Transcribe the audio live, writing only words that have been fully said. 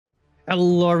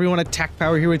Hello everyone, Attack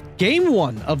Power here with Game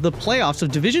 1 of the playoffs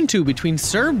of Division 2 between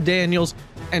SirDaniels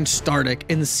and Stardekk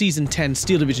in the Season 10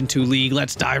 Steel Division 2 League.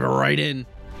 Let's dive right in.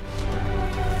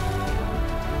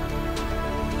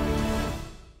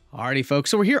 Alrighty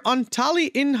folks, so we're here on Tali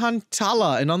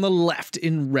Inhantala, and on the left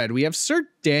in red we have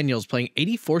SirDaniels playing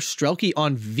 84 Strelki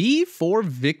on V4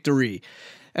 Victory.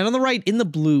 And on the right in the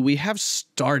blue we have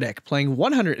Stardekk playing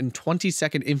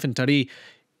 122nd Infanterie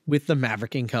with the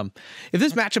Maverick income. If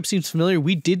this matchup seems familiar,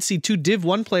 we did see two Div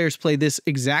 1 players play this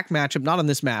exact matchup, not on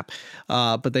this map,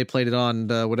 but they played it on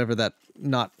whatever that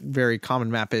not very common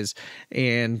map is,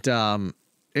 and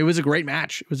it was a great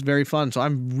match. It was very fun, so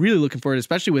I'm really looking forward,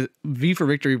 especially with V for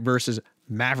Victory versus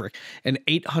Maverick, an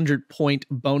 800-point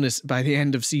bonus by the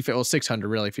end of C-Phase, well, 600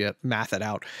 really if you math it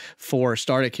out, for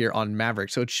Stardekk here on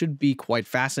Maverick, so it should be quite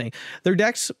fascinating. Their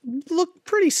decks look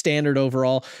pretty standard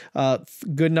overall.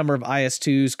 Good number of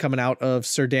IS2s coming out of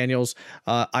SirDaniels,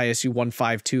 ISU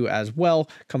 152 as well,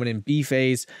 coming in B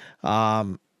phase. You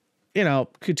know,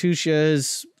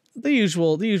 Katyushas, the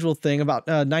usual thing, about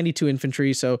 92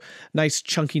 infantry, so nice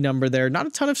chunky number there. Not a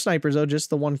ton of snipers though, just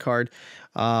the one card.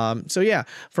 So yeah,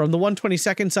 from the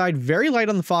 122nd side, very light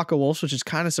on the Faka Wolves, which is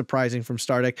kind of surprising from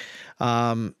Stardekk.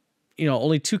 You know,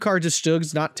 only 2 cards of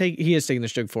Stugs, he is taking the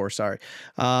Stug 4, sorry.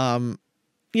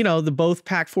 You know, the both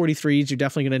pack 43s, you're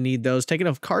definitely going to need those. Taking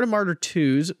a card of Martyr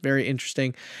 2s, very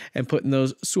interesting, and putting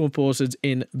those Suaposes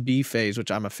in B phase, which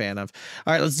I'm a fan of.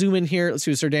 All right, let's zoom in here. Let's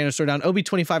do a SirDaniels throw down.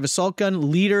 OB-25 Assault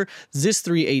Gun, Leader,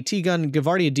 Zis-3 AT Gun,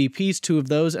 Gavardia DPs, 2 of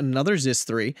those, and another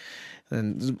Zis-3.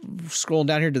 And scrolling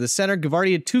down here to the center, two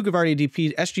Gavardia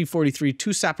DP, SG-43, 2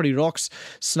 Sapri Rocks,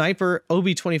 Sniper,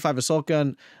 OB-25 Assault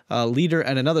Gun, Leader,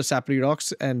 and another Sapri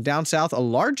Rocks. And down south, a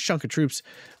large chunk of troops.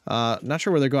 Not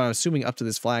sure where they're going. I'm assuming up to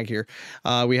this flag here.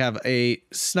 We have a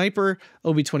Sniper,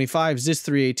 OB-25,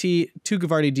 Zis-3 AT, 2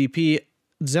 Gavardia DP,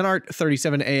 Zenart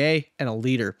 37 AA, and a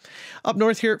Leader. Up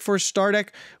north here for Stardekk,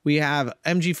 we have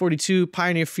MG42,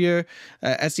 Pioneer Fear,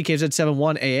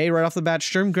 SDKZ71 AA right off the bat,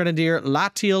 Sturm Grenadier,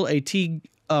 Latil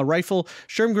AT rifle,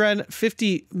 Sturmgren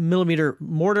 50mm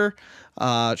mortar,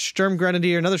 Sturm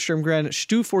Grenadier, another Sturmgren,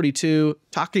 Stu 42,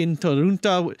 Takin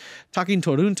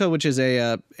Torunta, which is a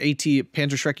AT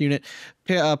Panzerschreck unit,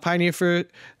 Pioneer Fear,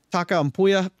 Taka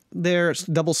Ampuya, their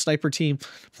double sniper team,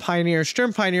 Pioneer,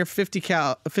 Sturm Pioneer,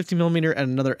 50mm,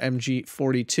 and another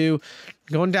MG42.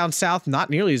 Going down south, not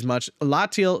nearly as much.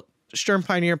 Latil, Sturm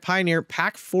Pioneer,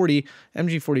 Pack 40,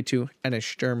 MG42, and a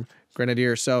Sturm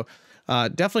Grenadier. So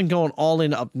definitely going all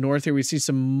in up north here. We see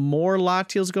some more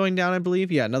Latils going down, I believe.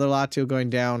 Yeah, another Latil going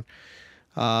down.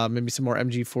 Maybe some more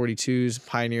MG42s,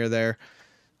 Pioneer there.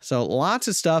 So lots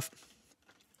of stuff.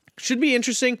 Should be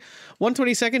interesting.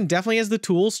 122nd definitely has the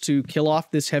tools to kill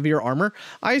off this heavier armor.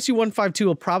 ISU 152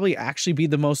 will probably actually be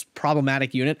the most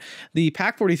problematic unit. The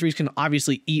Pack 43s can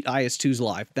obviously eat IS2s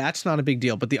alive. That's not a big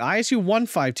deal. But the ISU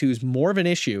 152 is more of an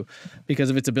issue because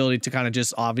of its ability to kind of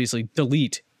just obviously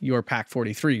delete your Pack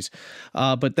 43s.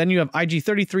 But then you have IG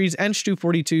 33s and Stu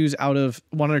 42s out of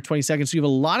 122nd. So you have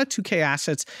a lot of 2K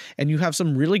assets, and you have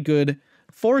some really good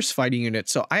forest fighting units.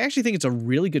 So I actually think it's a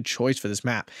really good choice for this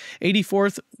map.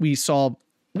 84th, we've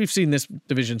seen this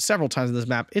division several times in this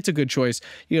map. It's a good choice.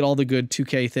 You get all the good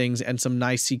 2K things and some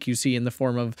nice CQC in the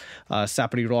form of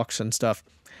Sapri Rocks and stuff.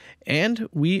 And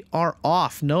we are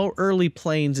off. No early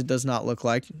planes, it does not look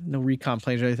like. No recon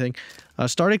planes or anything.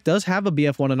 Stardekk does have a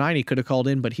BF-109 he could have called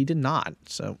in, but he did not.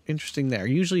 So interesting there.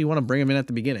 Usually you want to bring him in at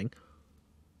the beginning.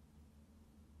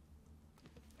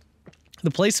 The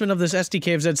placement of this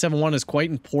SDKZ71 is quite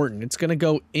important. It's going to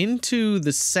go into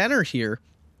the center here.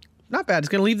 Not bad. It's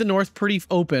going to leave the north pretty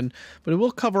open, but it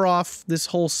will cover off this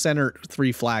whole center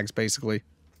 3 flags, basically.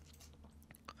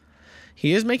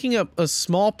 He is making a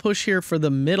small push here for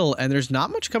the middle, and there's not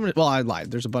much coming. Well, I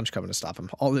lied. There's a bunch coming to stop him.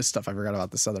 All this stuff, I forgot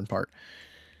about the southern part.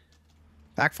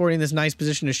 Back 40 in this nice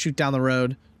position to shoot down the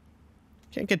road.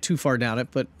 Can't get too far down it,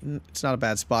 but it's not a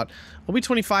bad spot.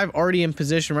 OB-25 already in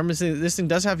position. Remember, this thing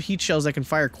does have heat shells that can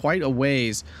fire quite a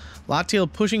ways.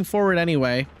 Latil pushing forward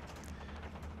anyway.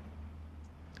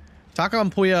 Taka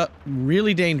Ampuya,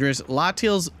 really dangerous.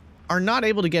 Latils are not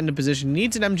able to get into position.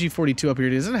 Needs an MG42 up here.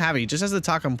 He doesn't have it. He just has the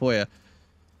Taka Ampuya.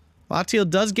 Latil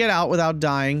does get out without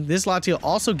dying. This Latil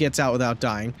also gets out without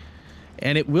dying.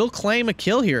 And it will claim a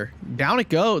kill here. Down it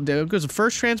goes. There goes the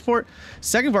first transport.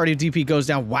 Second Gavardia DP goes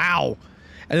down. Wow.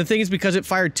 And the thing is, because it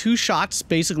fired 2 shots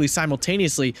basically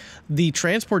simultaneously, the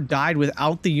transport died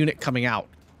without the unit coming out.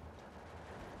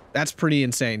 That's pretty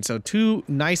insane. So 2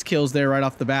 nice kills there right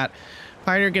off the bat.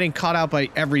 Pioneer getting caught out by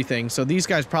everything. So these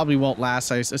guys probably won't last.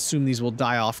 I assume these will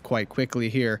die off quite quickly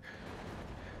here.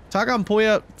 Taka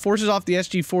Ampuya forces off the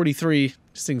SG-43.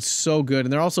 This thing's so good.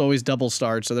 And they're also always double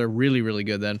starred, so they're really, really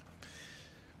good then.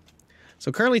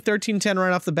 So currently 13-10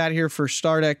 right off the bat here for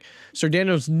Stardekk.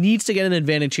 SirDaniels needs to get an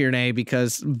advantage here in A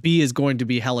because B is going to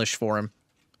be hellish for him.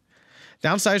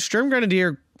 Downside, Sturm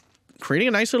Grenadier creating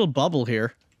a nice little bubble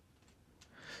here.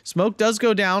 Smoke does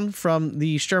go down from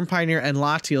the Sturm Pioneer and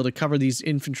Latiel to cover these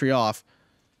infantry off.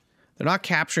 They're not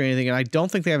capturing anything, and I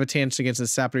don't think they have a chance against the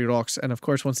Sapri Rocks. And of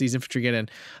course, once these infantry get in,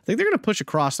 I think they're going to push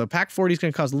across, though. Pack 40 is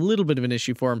going to cause a little bit of an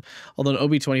issue for them, although an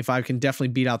OB-25 can definitely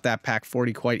beat out that Pack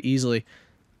 40 quite easily.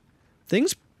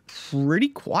 Things pretty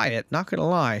quiet, not going to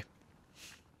lie.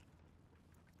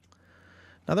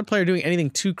 Another player doing anything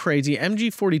too crazy.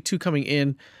 MG42 coming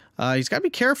in. He's got to be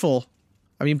careful.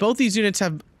 I mean, both these units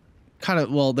have kind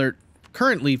of, well, they're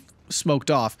currently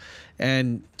smoked off.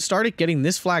 And Stardekk getting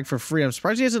this flag for free. I'm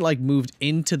surprised he hasn't, like, moved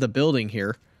into the building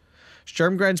here.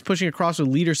 Sturmgren's pushing across with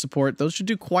leader support. Those should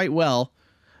do quite well.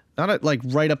 Not at, like,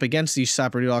 right up against these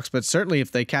Sapri-Docs, but certainly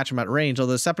if they catch them at range.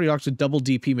 Although the Sapri-Docs with double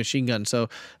DP machine gun, so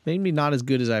maybe not as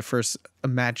good as I first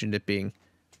imagined it being.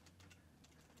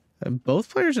 And both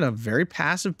players in a very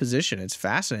passive position. It's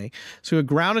fascinating. So a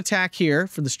ground attack here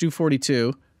for the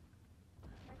Stu-42.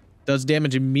 Does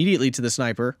damage immediately to the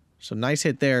sniper. So nice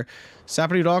hit there.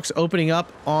 Sapri-Docs opening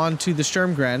up onto the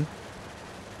Sturmgren.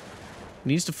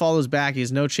 Needs to follow his back. He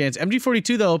has no chance.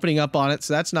 MG42, though, opening up on it,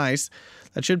 so that's nice.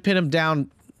 That should pin him down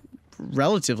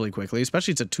relatively quickly,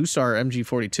 especially it's a 2-star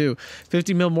MG42.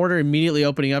 50 mil mortar immediately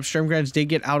opening up. Sturmgrens did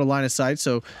get out of line of sight,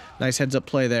 so nice heads-up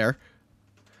play there.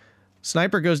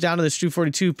 Sniper goes down to the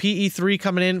Stu-42. PE3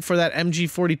 coming in for that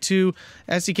MG42.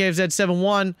 SDKFZ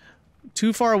 7-1.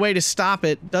 Too far away to stop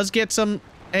it. Does get some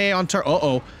A on target.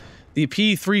 Uh-oh. The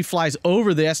PE3 flies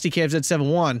over the SDKFZ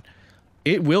 7-1.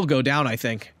 It will go down, I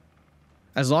think.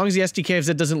 As long as the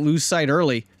SDKFZ doesn't lose sight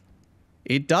early.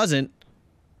 It doesn't.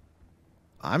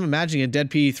 I'm imagining a dead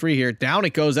PE3 here. Down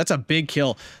it goes. That's a big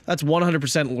kill. That's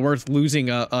 100% worth losing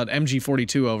an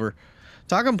MG42 over.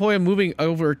 Takampoya moving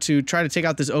over to try to take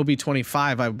out this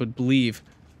OB-25, I would believe.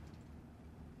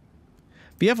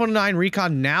 BF-109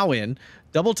 recon now in.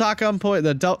 Double Takampoya,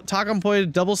 the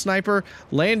Takampoya double sniper,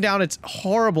 laying down its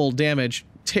horrible damage.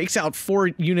 Takes out 4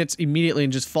 units immediately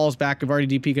and just falls back. Gavardi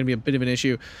DP going to be a bit of an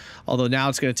issue. Although now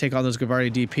it's going to take on those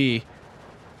Gavardi DP.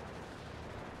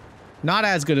 Not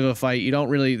as good of a fight. You don't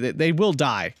really... They will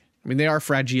die. I mean, they are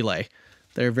fragile.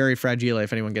 They're very fragile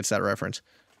if anyone gets that reference.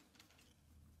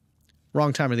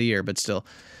 Wrong time of the year, but still.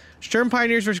 Sturm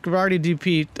Pioneers versus Gavardi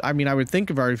DP. I mean, I would think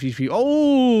Gavardi DP.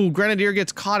 Oh! Grenadier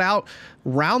gets caught out.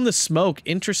 Round the smoke.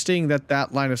 Interesting that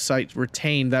that line of sight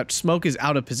retained. That smoke is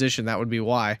out of position. That would be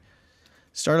why.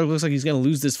 Stardekk looks like he's going to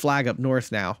lose this flag up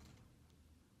north now.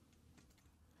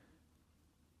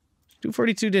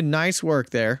 242 did nice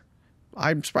work there.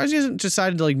 I'm surprised he hasn't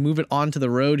decided to, like, move it onto the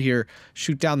road here,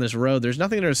 shoot down this road. There's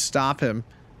nothing there to stop him.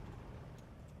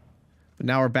 But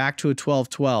now we're back to a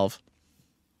 12-12.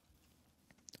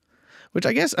 Which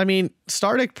I guess, I mean,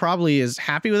 Stardekk probably is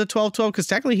happy with a 12-12 because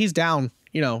technically he's down,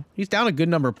 you know, he's down a good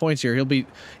number of points here. He'll be,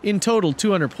 in total,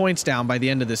 200 points down by the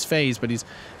end of this phase, but he's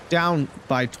down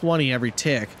by 20 every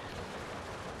tick.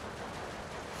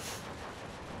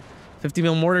 50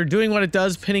 mil mortar doing what it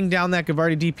does, pinning down that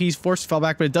Gavardi DP's forced to fall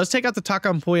back, but it does take out the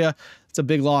Takampoya. It's a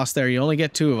big loss there. You only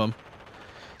get 2 of them.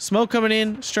 Smoke coming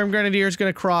in. Sturm Grenadier is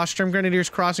going to cross. Sturm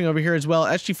Grenadier's crossing over here as well.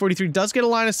 SG-43 does get a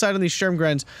line of sight on these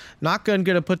Sturmgrens. Not going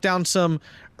to put down some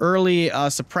early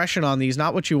suppression on these.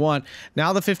 Not what you want.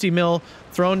 Now the 50 mil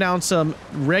throwing down some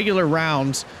regular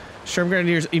rounds. Sturm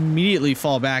Grenadiers immediately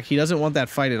fall back. He doesn't want that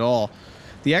fight at all.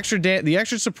 The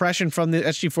extra suppression from the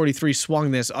SG-43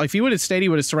 swung this. If he would have stayed, he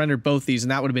would have surrendered both these,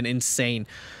 and that would have been insane.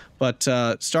 But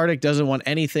Stardekk doesn't want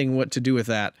anything what to do with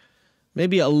that.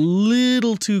 Maybe a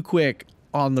little too quick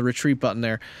on the retreat button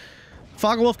there.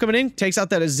 Focke-Wulf coming in, takes out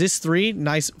that Aziz 3.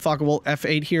 Nice Focke-Wulf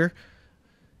F8 here.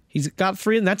 He's got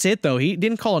 3, and that's it, though. He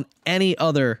didn't call on any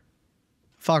other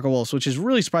Focke-Wulfs, which is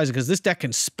really surprising because this deck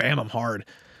can spam them hard.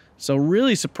 So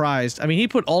really surprised. I mean, he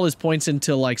put all his points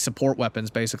into, like, support weapons,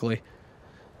 basically.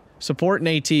 Support and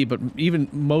AT, but even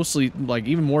mostly, like,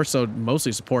 even more so,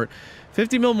 mostly support.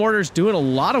 50 mil mortar's doing a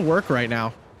lot of work right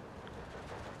now.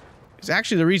 It's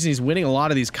actually the reason he's winning a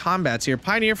lot of these combats here.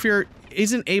 Pioneer Fear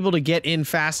isn't able to get in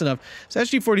fast enough. So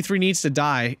SG-43 needs to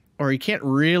die, or he can't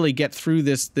really get through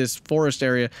this forest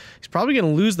area. He's probably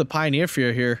going to lose the Pioneer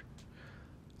Fear here.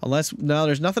 Unless, no,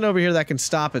 there's nothing over here that can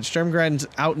stop it. Sturmgren's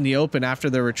out in the open after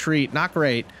the retreat. Not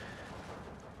great.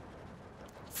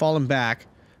 Falling back.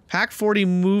 Pack 40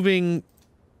 moving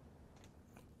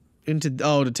into,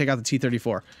 oh, to take out the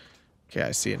T-34. Okay,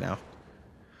 I see it now.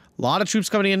 A lot of troops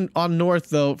coming in on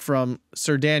north, though, from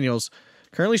SirDaniels.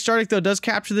 Currently, Stardekk, though, does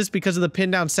capture this because of the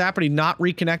pin down Sapperty not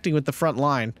reconnecting with the front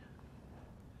line.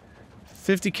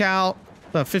 50 cal,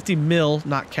 50 mil,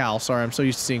 not cal, sorry, I'm so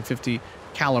used to seeing 50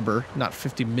 caliber, not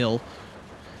 50 mil.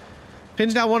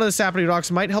 Pins down one of the Sapperty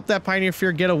rocks, might help that Pioneer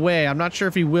Fear get away. I'm not sure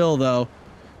if he will, though.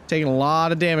 Taking a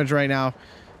lot of damage right now.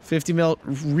 50 mil,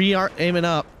 aiming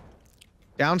up.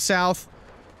 Down south.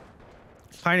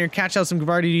 Pioneer catch out some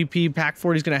Gavardi DP, Pack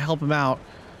 40 is going to help him out.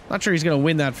 Not sure he's going to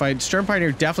win that fight. Stern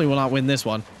Pioneer definitely will not win this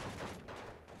one.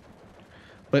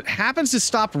 But happens to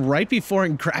stop right before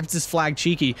and grabs his flag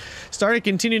cheeky. Stardekk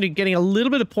continuing getting a little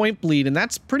bit of point bleed, and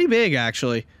that's pretty big,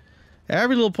 actually.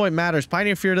 Every little point matters.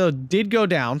 Pioneer Fear, though, did go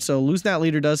down, so losing that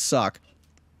leader does suck.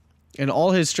 And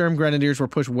all his Sturm Grenadiers were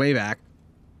pushed way back.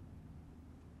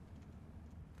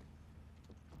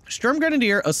 Sturm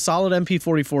Grenadier, a solid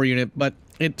MP44 unit, but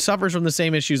it suffers from the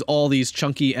same issues all these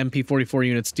chunky MP44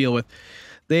 units deal with.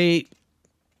 They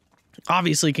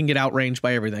obviously can get outranged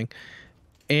by everything.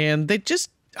 And they just,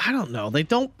 I don't know, they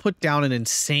don't put down an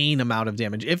insane amount of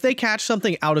damage. If they catch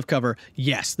something out of cover,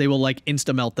 yes, they will like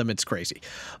insta-melt them. It's crazy.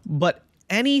 But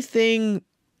anything,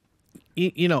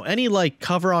 you know, any like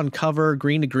cover on cover,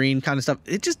 green to green kind of stuff,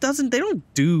 it just doesn't, they don't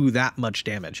do that much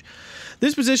damage.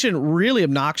 This position really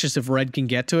obnoxious if red can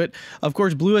get to it. Of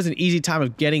course, blue has an easy time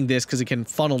of getting this because it can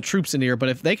funnel troops in here, but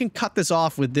if they can cut this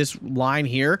off with this line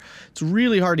here, it's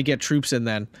really hard to get troops in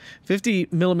then. 50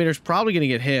 millimeters probably going to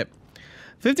get hit.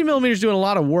 50 millimeters doing a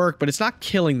lot of work, but it's not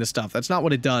killing the stuff. That's not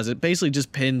what it does. It basically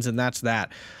just pins, and that's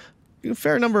that. A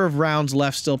fair number of rounds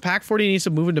left still. Pack 40 needs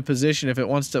to move into position if it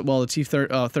wants to. Well, the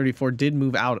T-34 did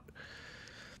move out.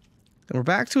 And we're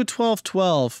back to a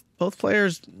 12-12. Both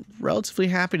players relatively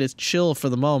happy to chill for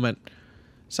the moment.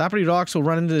 Sapperty Rocks will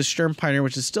run into the Sturm Pioneer,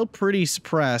 which is still pretty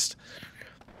suppressed.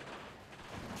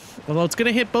 Although it's going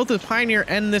to hit both the Pioneer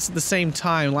and this at the same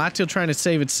time. Latiel trying to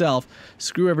save itself.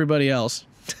 Screw everybody else.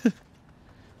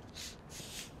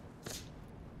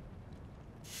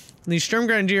 These Sturm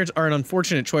Grenadiers are an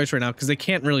unfortunate choice right now because they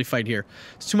can't really fight here.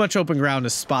 It's too much open ground to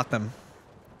spot them.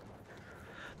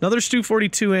 Another Stu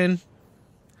 42 in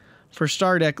for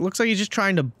Stardekk. Looks like he's just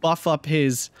trying to buff up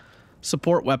his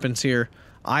support weapons here.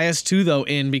 IS-2, though,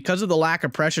 in. Because of the lack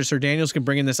of pressure, SirDaniels can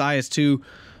bring in this IS-2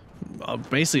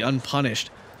 basically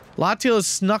unpunished. Latiel is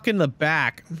snuck in the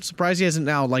back. I'm surprised he hasn't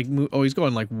now, like, moved. Oh, he's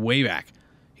going, like, way back.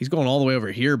 He's going all the way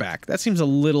over here back. That seems a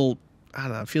little... I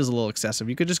don't know, it feels a little excessive.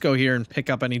 You could just go here and pick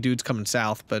up any dudes coming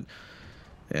south, but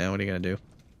yeah, what are you going to do?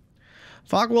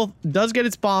 Fogwolf does get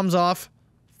its bombs off,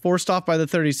 forced off by the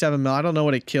 37 mil. I don't know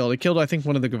what it killed. It killed, I think,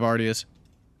 one of the Gavardias.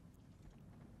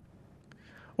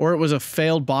 Or it was a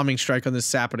failed bombing strike on this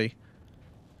Sapperty.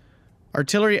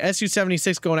 Artillery,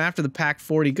 Su-76 going after the Pack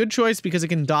 40. Good choice because it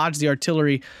can dodge the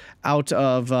artillery out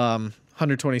of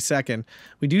 122nd.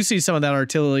 We do see some of that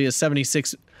artillery, a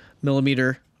 76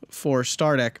 millimeter for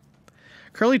Stardekk.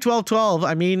 Curly 12-12,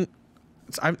 I mean,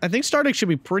 I think Stardekk should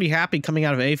be pretty happy coming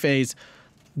out of A phase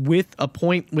with a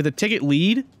point, with a ticket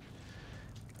lead.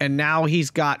 And now he's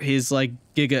got his, like,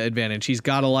 giga advantage. He's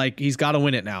got to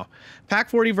win it now. Pack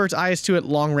 40 versus IS-2 at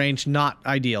long range, not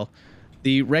ideal.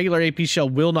 The regular AP shell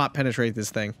will not penetrate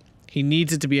this thing. He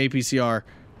needs it to be APCR.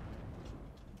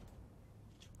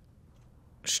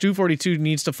 Stu 42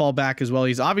 needs to fall back as well.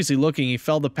 He's obviously looking. He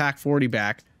fell the Pack 40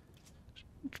 back.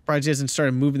 Surprised he hasn't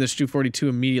started moving the Stu 42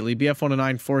 immediately.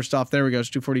 BF-109 forced off. There we go.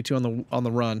 Stu 42 on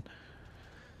the run.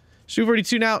 Stu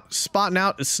 42 now spotting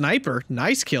out a sniper.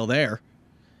 Nice kill there.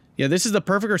 Yeah, this is the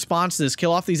perfect response to this.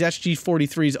 Kill off these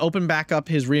SG-43s. Open back up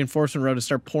his reinforcement road and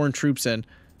start pouring troops in.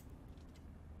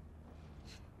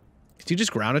 Is he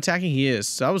just ground attacking? He is.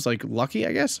 So that was like lucky,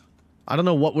 I guess. I don't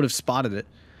know what would have spotted it.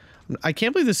 I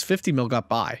can't believe this 50 mil got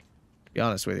by, to be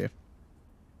honest with you.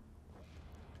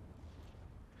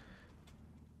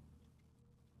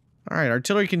 Alright,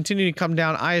 artillery continuing to come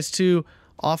down. IS-2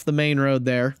 off the main road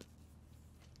there.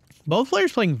 Both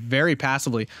players playing very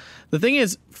passively. The thing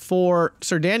is, for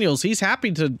SirDaniels, he's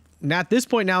happy to, at this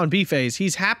point now in B phase,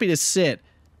 he's happy to sit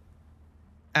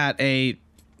at a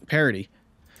parity.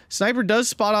 Sniper does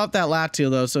spot out that Latiel,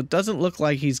 though, so it doesn't look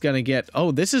like he's going to get...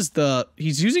 Oh, this is the...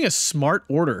 He's using a smart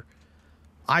order.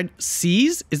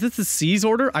 Seize? Is this the Seize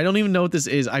order? I don't even know what this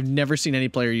is. I've never seen any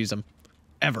player use them.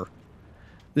 Ever.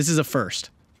 This is a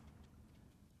first.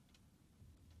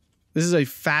 This is a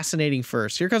fascinating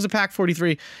first. Here comes the Pack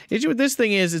 43. Issue with this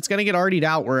thing is it's going to get RD'd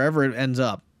out wherever it ends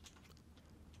up.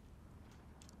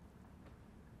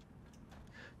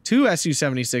 2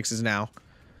 Su-76s now.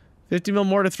 50 mil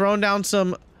more to throwing down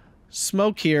some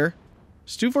smoke here.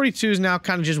 Stu 42 is now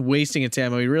kind of just wasting its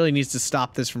ammo. He really needs to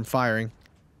stop this from firing.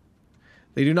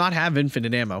 They do not have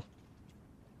infinite ammo.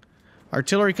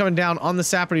 Artillery coming down on the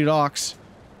Sapperty docks.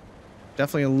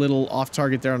 Definitely a little off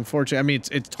target there, unfortunately. I mean,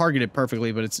 it's targeted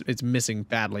perfectly, but it's missing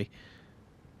badly.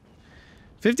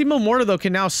 50 mil mortar, though,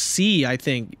 can now see, I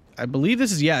think. I believe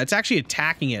this is, yeah, it's actually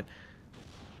attacking it.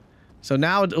 So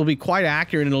now it'll be quite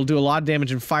accurate, and it'll do a lot of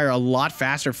damage and fire a lot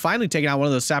faster. Finally taking out one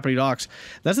of those Sapperty Docks.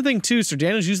 That's the thing, too.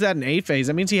 SirDaniels used that in A phase.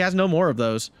 That means he has no more of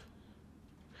those.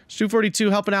 Stu 42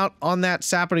 helping out on that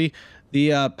Sapperty.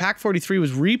 The Pack 43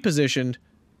 was repositioned.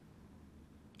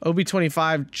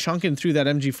 OB25 chunking through that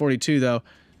MG42, though.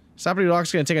 Sapperty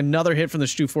Dock's going to take another hit from the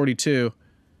Stu 42.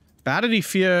 Battery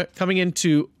Fear coming in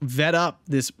to vet up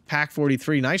this Pack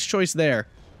 43. Nice choice there.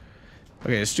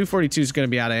 Okay, the Stu 42 is going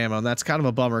to be out of ammo, and that's kind of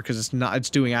a bummer because it's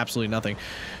doing absolutely nothing.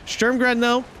 Sturmgren,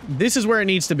 though, this is where it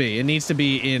needs to be. It needs to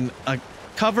be in a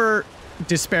cover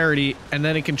disparity, and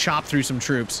then it can chop through some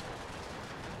troops.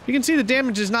 You can see the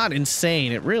damage is not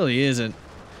insane. It really isn't.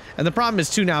 And the problem is,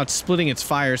 too, now it's splitting its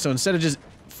fire, so instead of just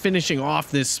finishing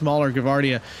off this smaller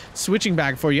Gavardia, switching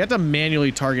back and forth, you have to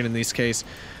manually target in this case.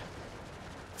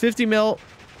 50 mil,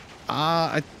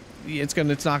 it's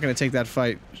not gonna take that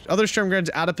fight. Other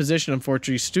Sturmgren's out of position,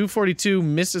 unfortunately. Stu 42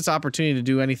 missed its opportunity to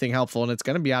do anything helpful, and it's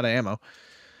gonna be out of ammo.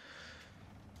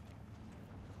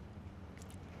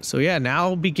 So yeah,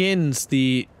 now begins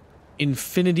the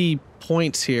infinity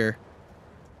points here.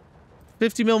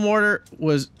 50 mil mortar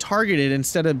was targeted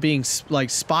instead of being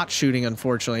like spot shooting,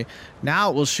 unfortunately.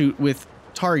 Now it will shoot with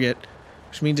target,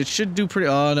 which means it should do pretty.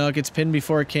 Oh no, it gets pinned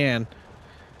before it can.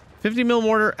 50 mil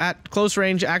mortar at close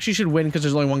range actually should win because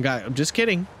there's only one guy. I'm just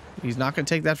kidding. He's not going to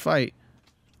take that fight.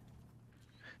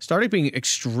 Stardekk being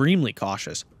extremely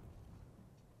cautious.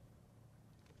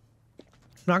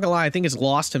 Not gonna lie, I think it's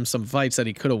lost him some fights that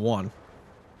he could have won.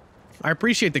 I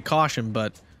appreciate the caution,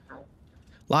 but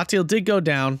Latiel did go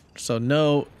down, so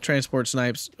no transport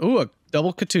snipes. Ooh, a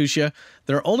double Katusha.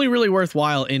 They're only really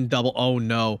worthwhile in double. Oh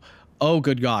no. Oh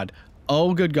good god.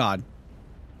 Oh good god.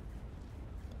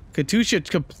 Katusha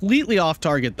completely off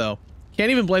target, though. Can't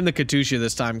even blame the Katusha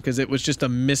this time because it was just a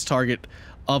missed target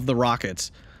of the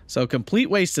rockets. So complete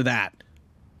waste of that.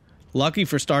 Lucky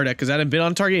for Stardekk because that had been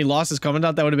on target. He lost his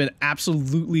commandant. That would have been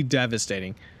absolutely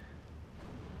devastating.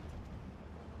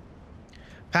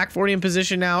 Pack 40 in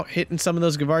position now, hitting some of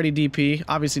those Gavardi DP.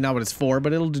 Obviously not what it's for,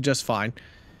 but it'll do just fine.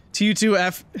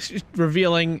 TU2F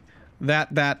revealing that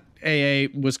AA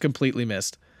was completely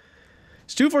missed.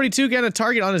 Stu 42 getting a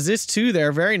target on his ZIS-2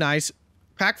 there. Very nice.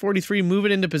 Pack 43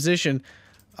 moving into position.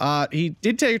 He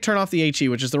did turn off the HE,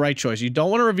 which is the right choice. You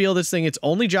don't want to reveal this thing. Its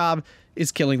only job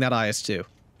is killing that IS-2.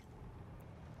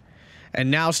 And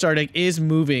now Stardekk is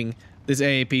moving this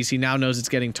AA piece. He now knows it's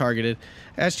getting targeted.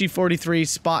 SG-43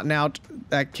 spotting out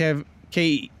that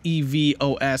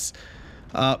KEVOS.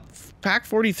 Pack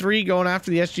 43 going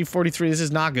after the SG-43. This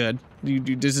is not good.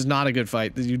 This is not a good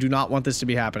fight. You do not want this to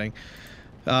be happening.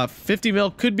 50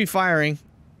 mil could be firing.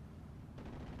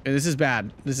 This is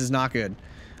bad. This is not good.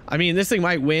 I mean, this thing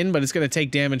might win, but it's going to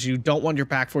take damage. You don't want your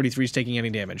Pack 43s taking any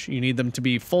damage. You need them to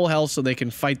be full health so they can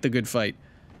fight the good fight.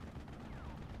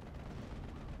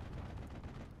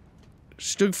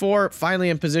 Stug 4 finally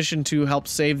in position to help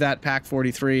save that Pack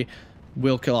 43.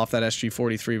 Will kill off that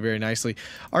SG-43 very nicely.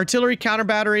 Artillery counter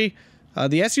battery.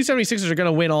 The Su-76s are going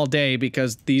to win all day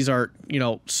because these are, you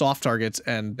know, soft targets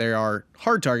and they are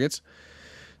hard targets.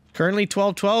 Currently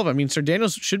 12-12. I mean,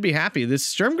 SirDaniels should be happy. This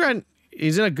Sturmgren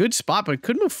is in a good spot, but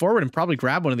could move forward and probably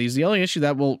grab one of these. The only issue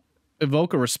that will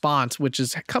evoke a response, which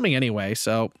is coming anyway,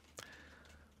 so...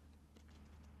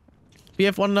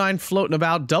 BF-19 floating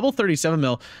about, double 37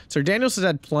 mil. SirDaniels has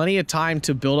had plenty of time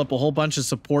to build up a whole bunch of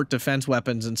support defense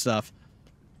weapons and stuff.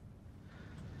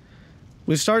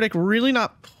 With Stardekk really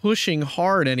not pushing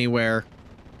hard anywhere,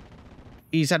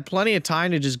 he's had plenty of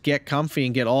time to just get comfy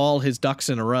and get all his ducks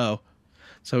in a row.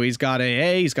 So he's got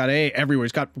AA, he's got AA everywhere.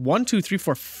 He's got 1, 2, 3,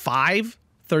 4, 5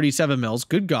 37 mils.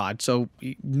 Good God. So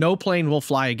no plane will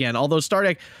fly again. Although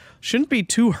Stardekk shouldn't be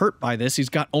too hurt by this. He's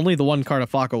got only the one card of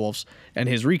Focke-Wulfs and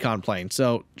his recon plane.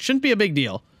 So shouldn't be a big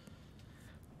deal.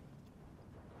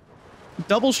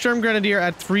 Double Sturm Grenadier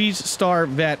at 3-star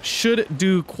vet should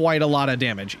do quite a lot of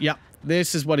damage. Yep,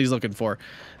 this is what he's looking for.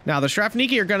 Now the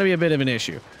Strafniki are going to be a bit of an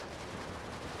issue.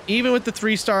 Even with the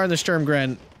 3-star and the Sturm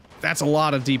Gren, that's a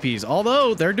lot of DPs.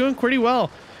 Although, they're doing pretty well.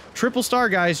 Triple star,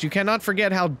 guys. You cannot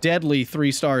forget how deadly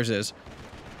 3 stars is.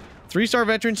 3-star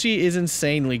veterancy is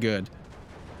insanely good.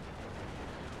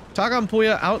 Tagan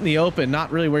Puya out in the open.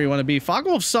 Not really where you want to be.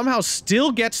 Focke-Wulf somehow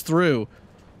still gets through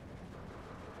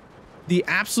the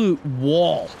absolute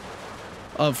wall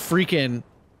of freaking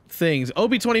things.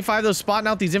 OB-25, though, spotting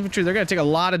out these infantry. They're going to take a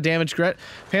lot of damage.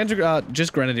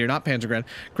 Just Grenadier, not Panzergren.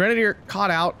 Grenadier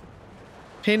caught out.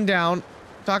 Pinned down.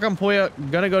 Takan Puya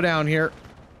gonna go down here.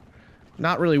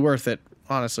 Not really worth it.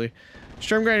 honestly.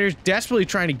 Sturm Grenadiers desperately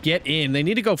trying to get in. They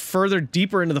need to go further,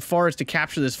 deeper into the forest to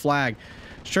capture this flag.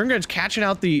 Sturm Grenadiers catching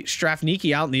out the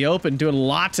Strafniki out in the open, doing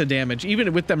lots of damage,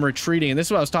 even with them retreating. And this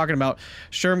is what I was talking about.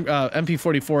 Sturm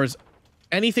MP44s,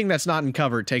 anything that's not in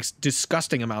cover takes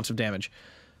disgusting amounts of damage.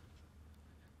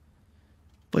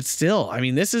 But still, I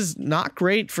mean, this is not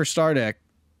great for Stardekk.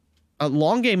 A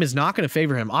long game is not going to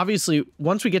favor him. Obviously,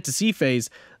 once we get to C phase,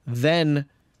 then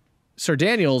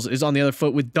SirDaniels is on the other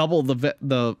foot with double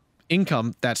the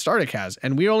income that Stardekk has.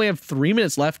 And we only have 3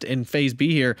 minutes left in phase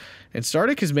B here. And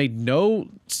Stardekk has made no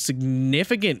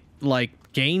significant, like,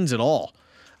 gains at all.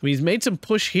 I mean, he's made some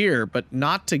push here, but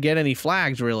not to get any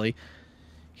flags, really.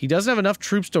 He doesn't have enough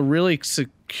troops to really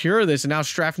secure this. And now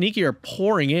Strafniki are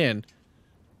pouring in.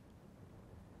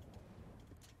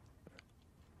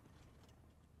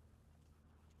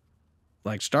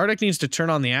 Like, Stardekk needs to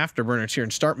turn on the afterburners here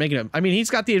and start making it. I mean,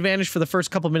 he's got the advantage for the first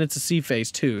couple minutes of C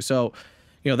phase too. So,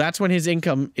 you know, that's when his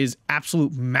income is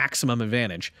absolute maximum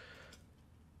advantage.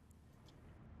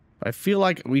 I feel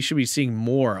like we should be seeing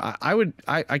more.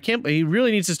 I can't, he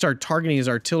really needs to start targeting his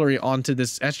artillery onto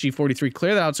this SG-43,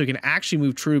 clear that out so he can actually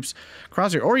move troops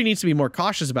across here. Or he needs to be more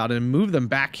cautious about it and move them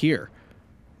back here.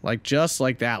 Like, just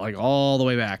like that, like all the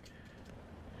way back.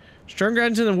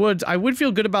 Sturmgrens in the woods, I would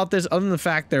feel good about this other than the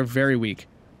fact they're very weak.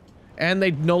 And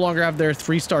they no longer have their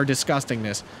 3-star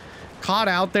disgustingness. Caught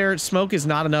out there, smoke is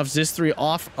not enough. Zis 3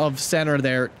 off of center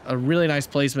there. A really nice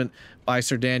placement by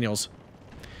SirDaniels.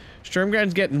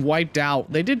 Sturmgrens getting wiped out.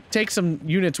 They did take some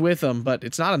units with them, but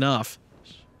it's not enough.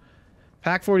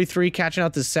 Pack 43 catching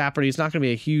out this Saperty. It's not going to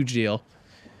be a huge deal.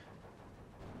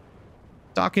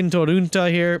 Takin Torunta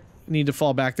here. Need to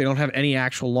fall back. They don't have any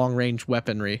actual long-range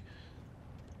weaponry.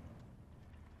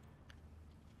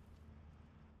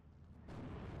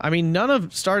 I mean, none of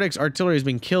Stardekk's artillery has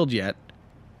been killed yet,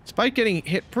 despite getting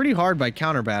hit pretty hard by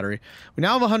counter battery. We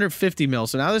now have 150 mil,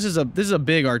 so now this is a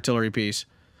big artillery piece.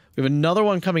 We have another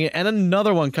one coming in and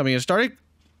another one coming in. Stardekk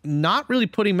not really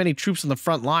putting many troops on the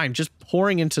front line, just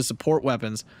pouring into support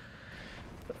weapons.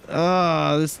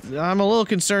 I'm a little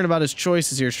concerned about his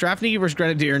choices here. Strafniki versus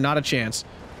Grenadier, not a chance.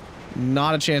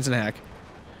 Not a chance in heck.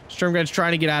 Sturmgrens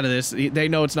trying to get out of this. They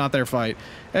know it's not their fight.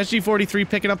 SG-43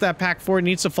 picking up that Pack 4.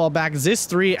 Needs to fall back. Zis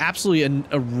 3 absolutely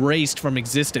erased from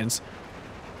existence.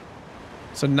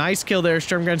 So nice kill there.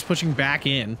 Sturmgrens pushing back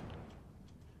in.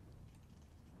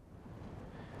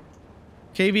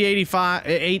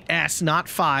 KV-85, 8S, not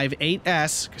 5,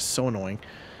 8S. So annoying.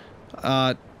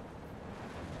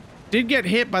 Did get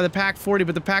hit by the Pack 40,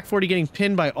 but the Pack 40 getting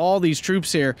pinned by all these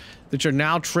troops here, which are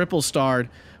now triple starred.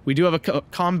 We do have a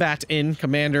combat in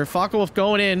commander. Focke-Wulf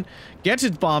going in, gets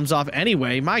its bombs off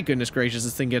anyway. My goodness gracious,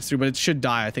 this thing gets through, but it should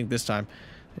die, I think, this time.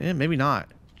 Eh, maybe not.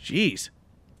 Jeez.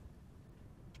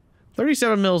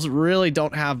 37 mils really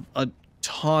don't have a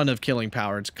ton of killing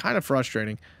power. It's kind of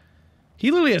frustrating.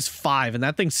 He literally has 5, and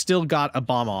that thing still got a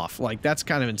bomb off. Like, that's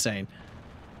kind of insane.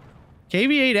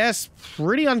 KV-8S,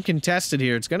 pretty uncontested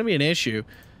here. It's going to be an issue.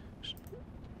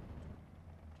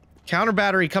 Counter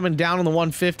battery coming down on the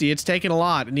 150. It's taking a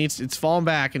lot. It's falling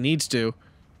back. It needs to.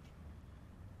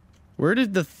 Where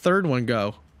did the third one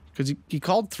go? Because he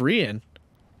called 3 in.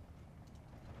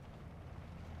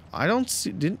 I don't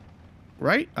see... Didn't...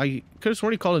 Right? I could have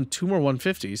sworn he called in 2 more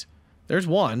 150s. There's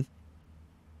 1.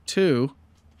 2.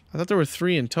 I thought there were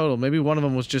 3 in total. Maybe one of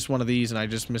them was just one of these and I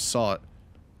just missaw it.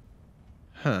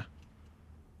 Huh.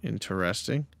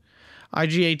 Interesting.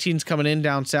 IG-18's coming in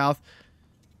down south.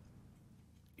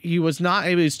 He was not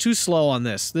able... He's too slow on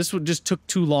this. This just took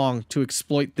too long to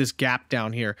exploit this gap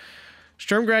down here.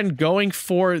 Sturmgren going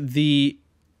for the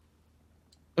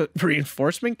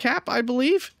reinforcement cap, I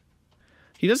believe?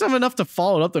 He doesn't have enough to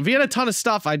follow it up. If he had a ton of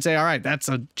stuff, I'd say, all right, that's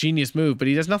a genius move. But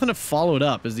he has nothing to follow it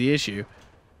up is the issue.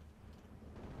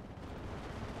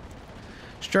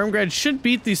 Sturmgren should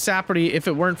beat the Saperty if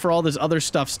it weren't for all this other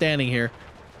stuff standing here.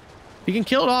 If he can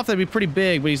kill it off, that'd be pretty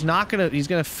big, but he's not gonna... He's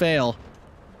gonna fail.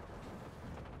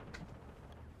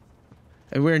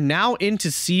 And we're now into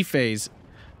C phase.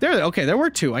 There, okay, there were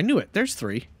 2. I knew it. There's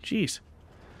 3. Jeez.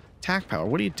 Attack power,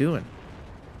 what are you doing?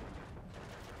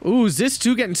 Ooh, Zis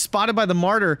 2 getting spotted by the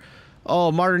Martyr.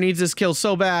 Oh, Martyr needs this kill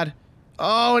so bad.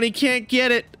 Oh, and he can't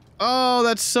get it. Oh,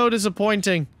 that's so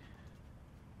disappointing.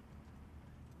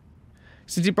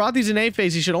 Since he brought these in A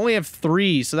phase, he should only have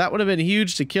 3, so that would have been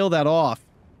huge to kill that off.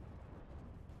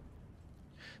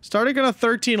 Starting on a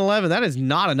 13-11. That is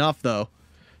not enough, though.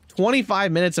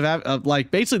 25 minutes of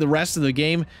like, basically the rest of the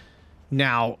game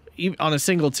now on a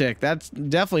single tick. That's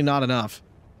definitely not enough.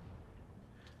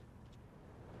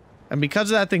 And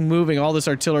because of that thing moving, all this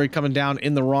artillery coming down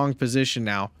in the wrong position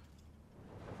now.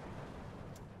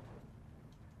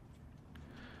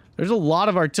 There's a lot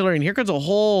of artillery, and here comes a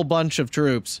whole bunch of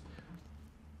troops.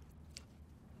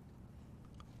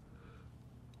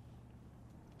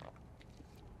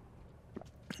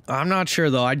 I'm not sure,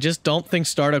 though. I just don't think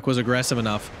Stardekk was aggressive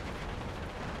enough.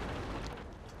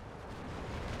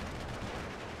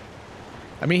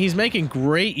 I mean, he's making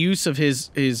great use of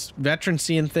his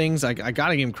veterancy and things. I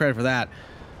gotta give him credit for that.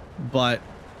 But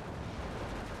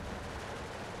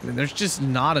I mean, there's just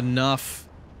not enough.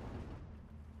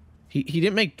 He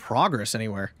didn't make progress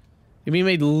anywhere. I mean, he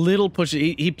made little pushes.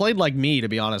 He played like me, to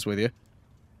be honest with you.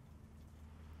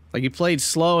 Like, he played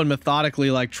slow and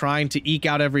methodically, like, trying to eke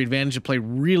out every advantage and play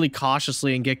really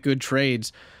cautiously and get good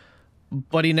trades.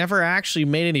 But he never actually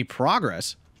made any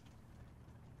progress.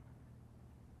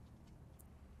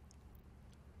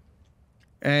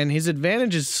 And his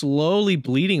advantage is slowly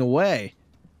bleeding away.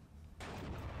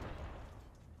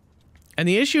 And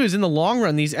the issue is, in the long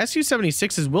run, these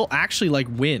Su-76s will actually, like,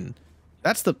 win.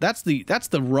 That's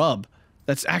the rub.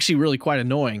 That's actually really quite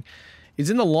annoying. Is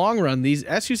in the long run, these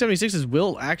Su-76s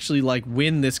will actually, like,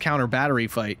 win this counter battery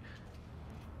fight.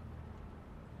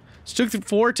 Strelki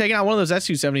 4 taking out one of those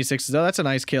Su-76s, though. That's a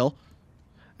nice kill.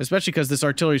 Especially because this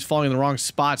artillery is falling in the wrong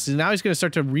spots. So now he's going to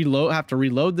start to have to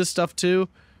reload this stuff, too.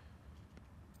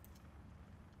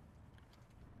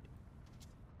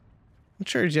 I'm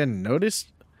sure he hadn't noticed.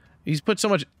 He's put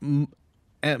so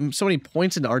many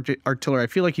points into artillery. I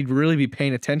feel like he'd really be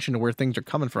paying attention to where things are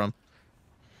coming from.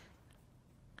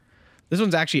 This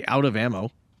one's actually out of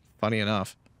ammo, funny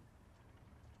enough.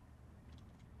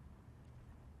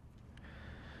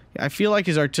 Yeah, I feel like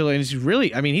his artillery is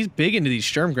really, I mean, he's big into these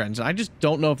Sturmgrens. I just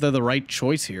don't know if they're the right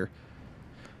choice here.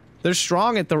 They're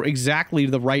strong at exactly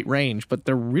the right range, but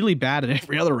they're really bad at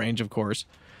every other range, of course.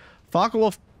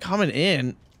 Focke-Wulf coming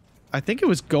in. I think it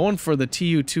was going for the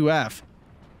Tu-2F.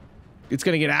 It's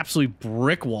going to get absolutely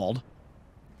brick-walled.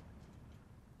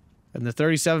 And the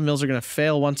 37 mils are going to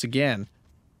fail once again.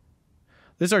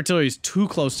 This artillery is too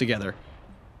close together.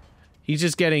 He's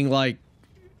just getting, like...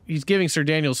 He's giving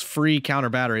SirDaniels free counter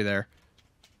battery there.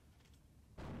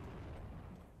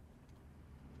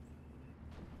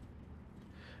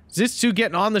 Zis2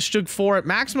 getting on the Stug 4 at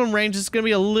maximum range. This is going to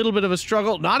be a little bit of a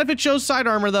struggle. Not if it shows side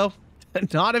armor, though.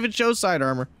 Not if it shows side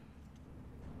armor.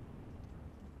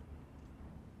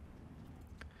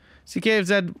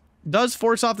 CKFZ does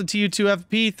force off the Tu-2F.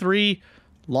 P3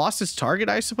 lost his target,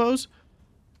 I suppose.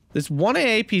 This 1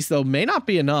 AA piece, though, may not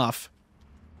be enough.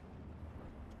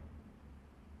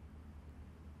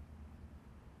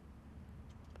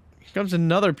 Here comes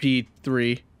another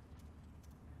P3.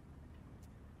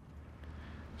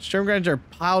 Sturmgrens are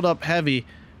piled up heavy.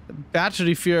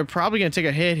 Battery Fuhrer probably going to take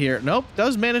a hit here. Nope,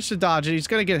 does manage to dodge it. He's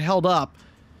going to get held up.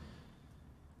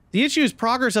 The issue is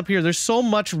progress up here. There's so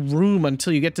much room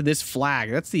until you get to this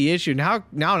flag. That's the issue. Now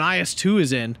an IS-2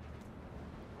 is in.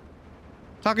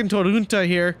 Talking Torunta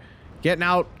here. Getting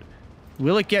out.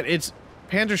 Will it get its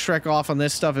Panzerschreck off on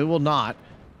this stuff? It will not.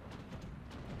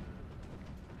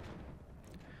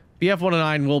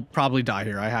 BF-109 will probably die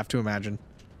here, I have to imagine.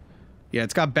 Yeah,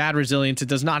 it's got bad resilience. It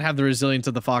does not have the resilience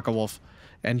of the Focke-Wulf.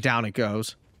 And down it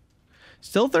goes.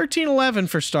 Still 13-11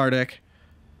 for Stardekk.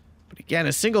 But again,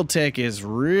 a single tick is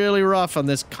really rough on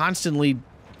this constantly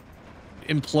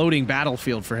imploding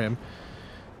battlefield for him.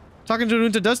 Talking to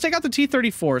Junta does take out the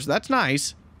T-34, so that's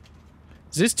nice.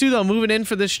 Zis2, though, moving in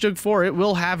for this Stug 4, it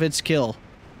will have its kill.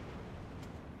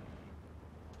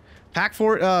 Pack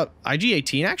 4,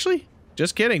 IG-18, actually?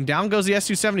 Just kidding. Down goes the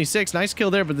Su-76. Nice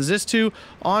kill there, but the Zis2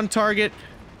 on target.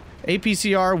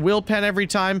 APCR will pen every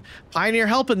time. Pioneer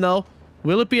helping, though.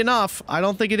 Will it be enough? I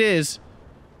don't think it is.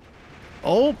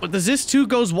 Oh, but the Zis2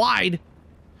 goes wide.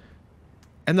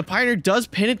 And the Pioneer does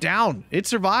pin it down. It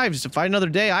survives to fight another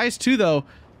day. IS-2, though,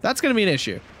 that's going to be an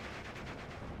issue.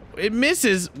 It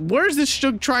misses. Where's this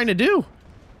Stug trying to do?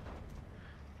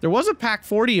 There was a Pack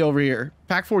 40 over here.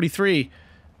 Pack 43.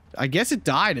 I guess it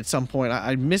died at some point.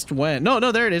 I missed when. No,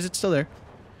 there it is. It's still there.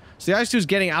 So the IS-2 is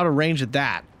getting out of range at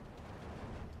that.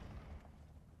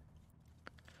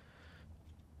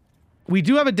 We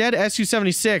do have a dead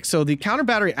Su-76, so the counter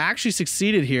battery actually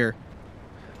succeeded here.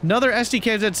 Another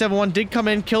SDKZ-71 did come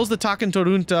in, kills the Taken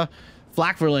Torunta.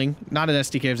 Flakverling, not an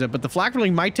SDKZ, but the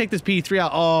Flakverling might take this P3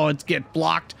 out. Oh, it's get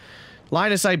blocked.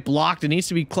 Line of sight blocked. It needs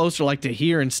to be closer, like to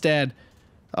here instead.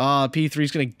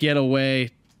 P3's gonna get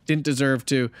away. Didn't deserve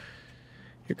to.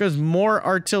 Here goes more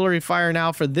artillery fire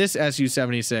now for this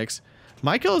Su-76.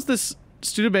 Might kill this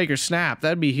Studebaker snap.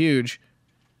 That'd be huge.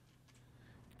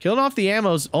 Killing off the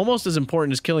ammo is almost as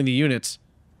important as killing the units.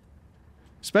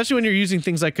 Especially when you're using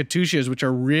things like Katyushas, which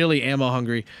are really ammo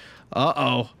hungry.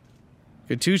 Uh-oh.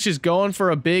 Katyusha's going for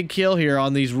a big kill here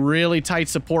on these really tight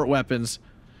support weapons.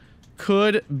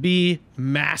 could be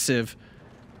massive.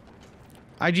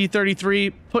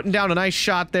 IG-33 putting down a nice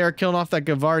shot there, killing off that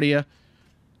Gavardia.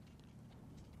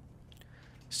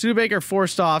 Studebaker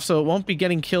forced off, so it won't be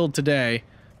getting killed today.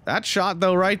 That shot,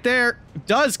 though, right there,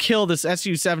 does kill this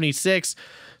Su-76.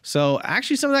 So,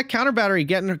 actually, some of that counter battery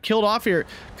getting killed off here.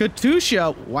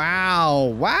 Katusha, wow,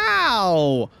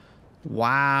 wow,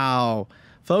 wow.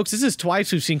 Folks, this is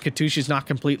twice we've seen Katusha's not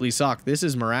completely suck. This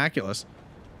is miraculous.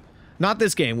 Not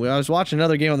this game. I was watching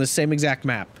another game on the same exact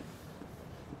map.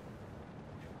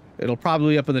 It'll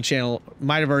probably be up on the channel.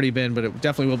 Might have already been, but it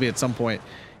definitely will be at some point.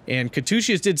 And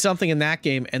Katusha's did something in that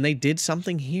game, and they did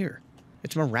something here.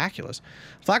 It's miraculous.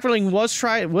 Flakverling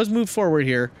was moved forward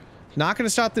here. Not going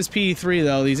to stop this PE3,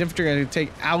 though. These infantry are going to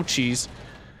take ouchies.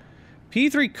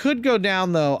 PE3 could go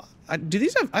down, though. Do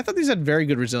these have... I thought these had very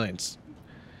good resilience.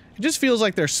 It just feels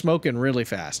like they're smoking really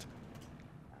fast.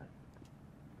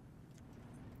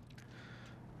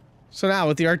 So now,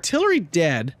 with the artillery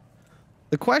dead,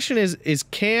 the question is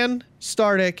can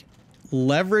Stardekk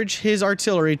leverage his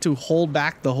artillery to hold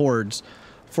back the hordes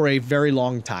for a very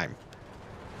long time?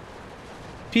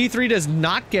 P3 does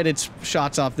not get its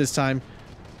shots off this time.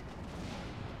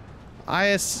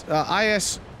 IS-2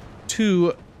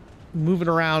 moving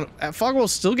around. Fogwell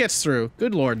still gets through.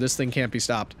 Good lord, this thing can't be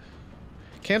stopped.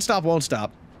 Can't stop, won't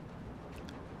stop.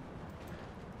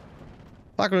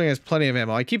 Flakverling has plenty of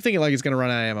ammo. I keep thinking like it's going to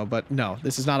run out of ammo, but no.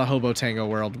 This is not a hobo tango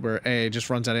world where AA just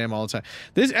runs out of ammo all the time.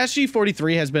 This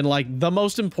SG-43 has been like the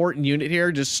most important unit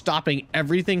here, just stopping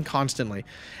everything constantly.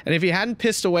 And if he hadn't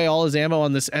pissed away all his ammo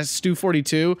on this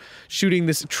S-242, shooting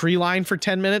this tree line for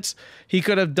 10 minutes, he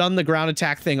could have done the ground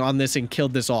attack thing on this and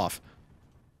killed this off.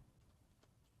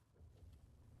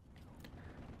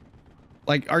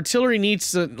 Like, artillery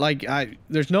needs to, like,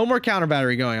 there's no more counter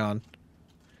battery going on.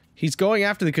 He's going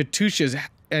after the Katyushas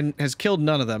and has killed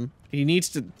none of them. He needs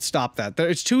to stop that.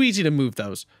 It's too easy to move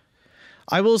those.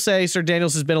 I will say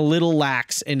SirDaniels has been a little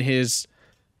lax in his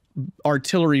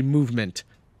artillery movement,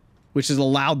 which has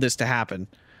allowed this to happen.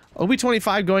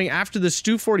 OB-25 going after the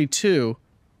Stu-42.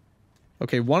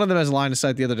 Okay, one of them has a line of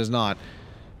sight, the other does not.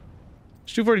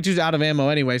 Stu-42 is out of ammo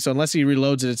anyway, so unless he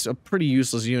reloads it, it's a pretty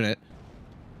useless unit.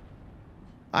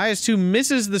 IS-2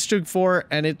 misses the Stug-4,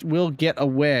 and it will get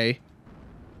away.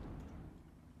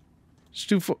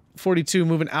 Stu-42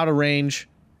 moving out of range.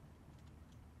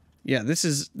 Yeah, this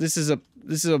is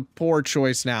a poor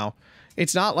choice now.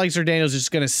 It's not like SirDaniels is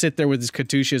just going to sit there with his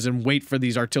Katyushas and wait for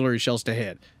these artillery shells to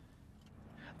hit.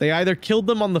 They either killed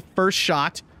them on the first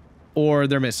shot, or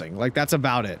they're missing. Like, that's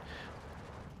about it.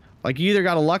 Like, you either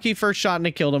got a lucky first shot and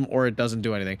it killed him, or it doesn't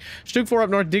do anything. Stug-4 up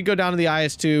north did go down to the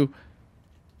IS-2.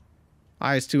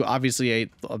 IS-2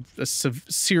 obviously a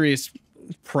serious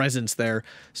presence there.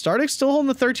 Stardekk's still holding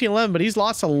the 1311, but he's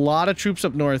lost a lot of troops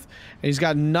up north, and he's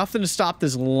got nothing to stop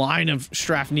this line of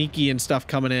Strafniki and stuff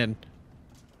coming in.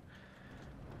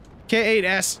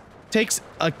 K8S takes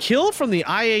a kill from the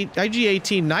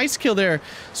IG-18. Nice kill there.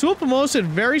 Suopamosa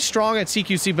very strong at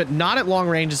CQC, but not at long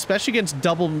range, especially against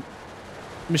double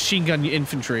machine gun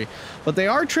infantry. But they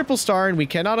are triple star, and we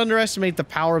cannot underestimate the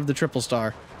power of the triple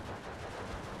star.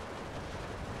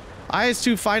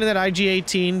 IS-2 finding that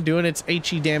IG-18, doing its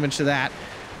HE damage to that.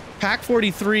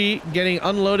 PAC-43 getting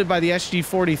unloaded by the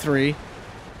SG-43.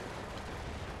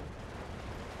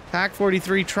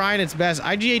 PAC-43 trying its best.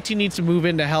 IG-18 needs to move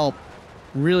in to help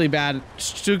really bad.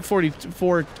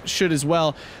 Stug-44 should as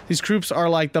well. These troops are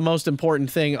like the most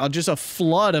important thing. Just a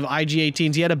flood of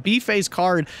IG-18s. He had a B-phase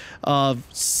card of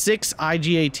 6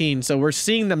 IG-18, so we're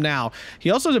seeing them now.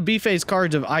 He also has a B-phase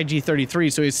cards of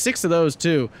IG-33, so he has 6 of those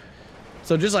too.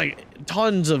 So just like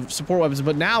tons of support weapons,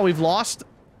 but now we've lost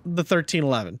the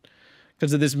 1311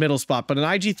 because of this middle spot. But an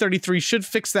IG-33 should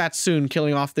fix that soon,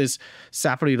 killing off this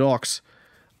Sapori Rox.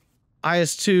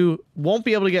 IS-2 won't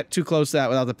be able to get too close to that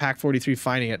without the PAC-43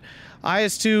 finding it.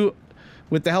 IS-2,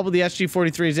 with the help of the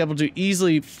SG-43, is able to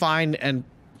easily find and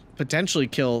potentially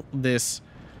kill this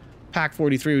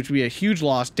PAC-43, which would be a huge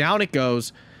loss. Down it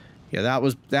goes. Yeah, that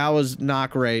was not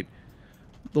great.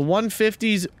 The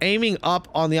 150's aiming up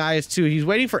on the IS-2. He's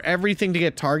waiting for everything to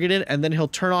get targeted, and then he'll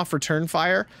turn off return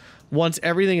fire once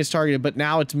everything is targeted, but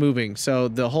now it's moving, so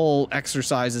the whole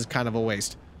exercise is kind of a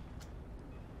waste.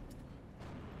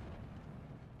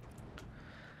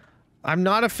 I'm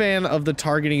not a fan of the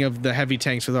targeting of the heavy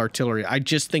tanks with artillery. I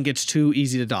just think it's too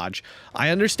easy to dodge. I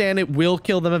understand it will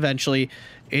kill them eventually.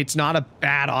 It's not a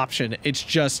bad option. It's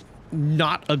just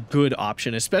not a good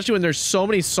option, especially when there's so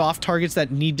many soft targets that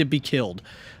need to be killed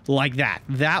like that.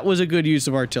 That was a good use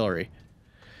of artillery.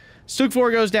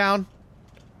 Stug-4 goes down.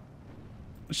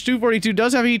 Stu-42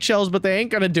 does have heat shells, but they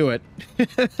ain't gonna do it.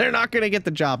 They're not gonna get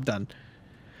the job done.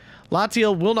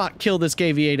 Latiel will not kill this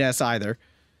KV-8S either.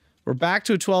 We're back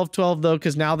to a 12-12 though,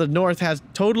 because now the North has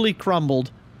totally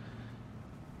crumbled.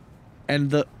 And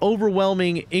the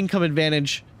overwhelming income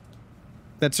advantage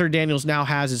that SirDaniels now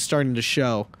has is starting to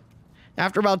show.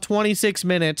 After about 26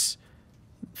 minutes,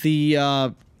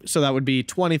 so that would be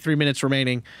 23 minutes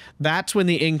remaining, that's when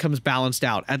the income's balanced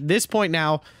out. At this point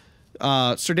now,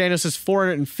 SirDaniels has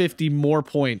 450 more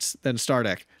points than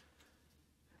Stardekk.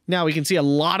 Now we can see a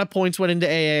lot of points went into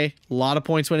AA, a lot of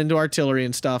points went into artillery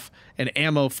and stuff, and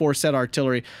ammo for said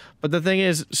artillery. But the thing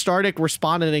is, Stardekk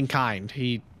responded in kind.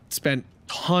 He spent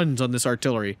tons on this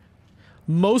artillery.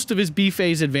 Most of his B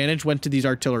phase advantage went to these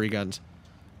artillery guns.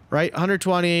 Right?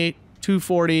 120,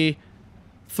 240,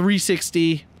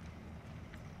 360.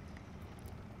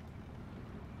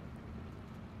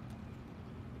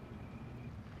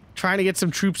 Trying to get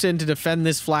some troops in to defend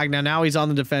this flag. Now he's on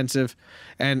the defensive.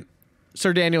 And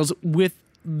SirDaniels with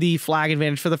the flag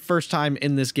advantage for the first time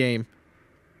in this game.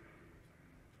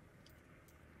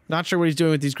 Not sure what he's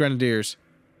doing with these grenadiers.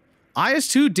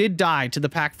 IS-2 did die to the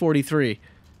PaK-43.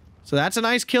 So that's a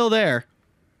nice kill there.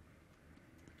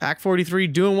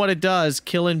 PaK-43 doing what it does,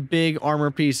 killing big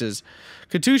armor pieces.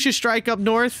 Katusha strike up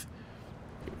north.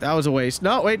 That was a waste.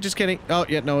 No, wait, just kidding. Oh,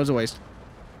 yeah, no, it was a waste.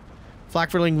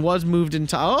 Flak-Verling was moved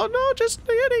into... Oh, no, just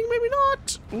kidding. Maybe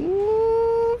not.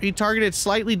 Ooh, he targeted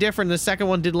slightly different. The second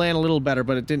one did land a little better,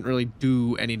 but it didn't really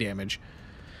do any damage.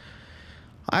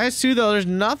 IS-2, though, there's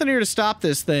nothing here to stop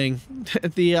this thing.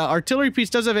 The artillery piece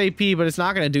does have AP, but it's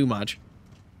not going to do much.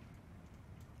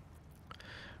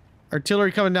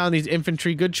 Artillery coming down these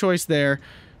infantry. Good choice there.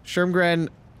 Sturmgren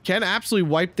can absolutely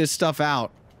wipe this stuff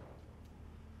out.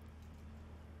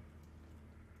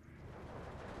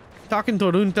 Talking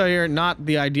Torunta here, not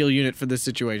the ideal unit for this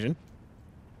situation.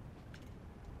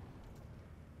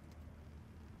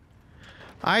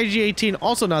 IG-18,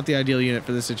 also not the ideal unit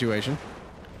for this situation.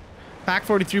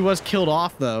 PaK-43 was killed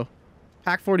off, though.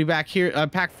 PaK-40 back here,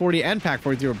 PaK-40 and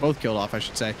PaK-43 were both killed off, I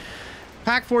should say.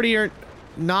 PaK-40 are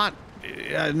not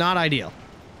ideal.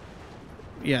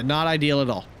 Yeah, not ideal at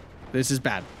all. This is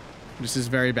bad. This is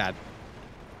very bad.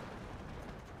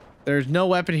 There's no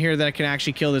weapon here that can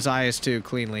actually kill this IS-2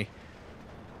 cleanly.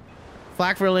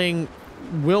 Flak-Verling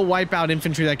will wipe out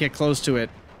infantry that get close to it,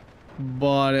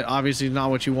 but it obviously not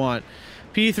what you want.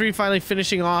 P3 finally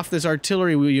finishing off this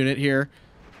artillery unit here.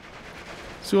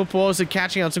 Suaposa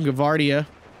catching out some Gavardia.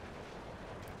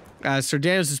 As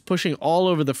SirDaniels is pushing all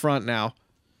over the front now.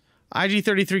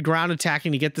 IG-33 ground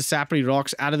attacking to get the Sapri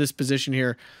Rocks out of this position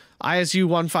here.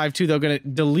 ISU-152, though, going to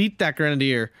delete that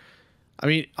Grenadier. I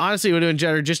mean, honestly, it would have been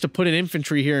better just to put an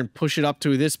infantry here and push it up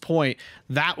to this point.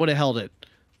 That would have held it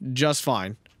just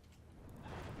fine.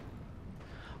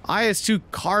 IS-2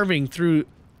 carving through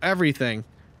everything.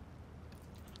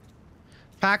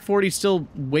 PaK-40 still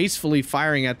wastefully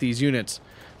firing at these units.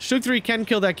 Stug 3 can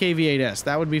kill that KV-8S.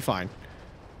 That would be fine.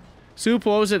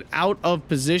 Suaposa out of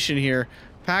position here.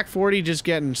 PaK-40 just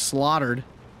getting slaughtered.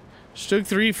 Stug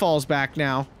 3 falls back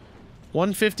now.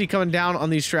 150 coming down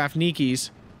on these Strafnikis.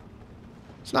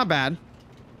 It's not bad.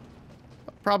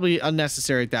 Probably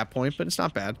unnecessary at that point, but it's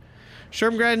not bad.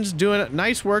 Sturmgren's doing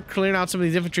nice work clearing out some of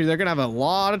these infantry. They're going to have a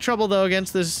lot of trouble, though,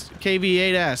 against this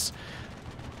KV-8S.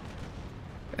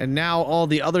 And now all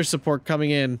the other support coming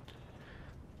in.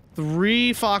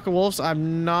 3 Focke-Wulfs.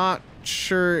 I'm not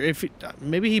sure if...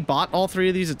 maybe he bought all 3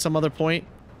 of these at some other point.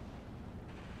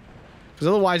 Because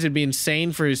otherwise it'd be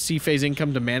insane for his C-phase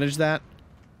income to manage that.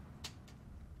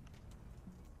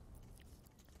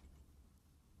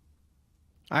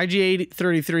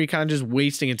 IG-33 kind of just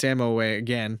wasting its ammo away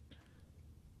again.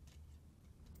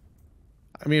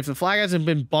 I mean, if the flag hasn't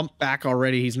been bumped back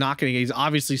already, he's not going to... he's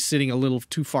obviously sitting a little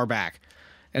too far back.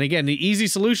 And again, the easy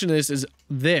solution to this is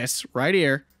this right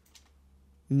here.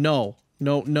 No,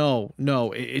 no, no,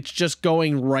 no. It's just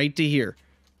going right to here.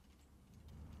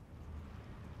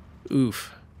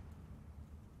 Oof.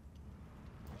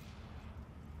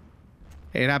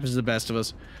 Hey, it happens to the best of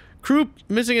us. Krupp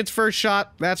missing its first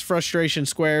shot. That's frustration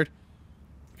squared.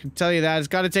 I can tell you that. It's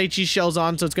got its HE shells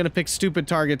on, so it's going to pick stupid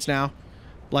targets now.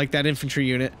 Like that infantry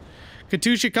unit.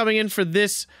 Katusha coming in for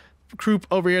this Krupp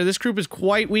over here. This Krupp is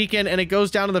quite weakened, and it goes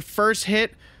down to the first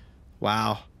hit.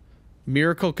 Wow.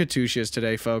 Miracle Katushas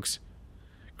today, folks.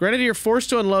 Grenadier forced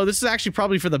to unload. This is actually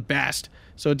probably for the best,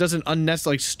 so it doesn't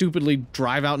unnecessarily stupidly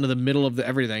drive out into the middle of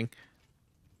everything.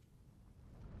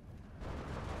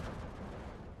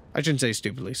 I shouldn't say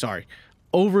stupidly, sorry.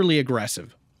 Overly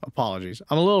aggressive. Apologies.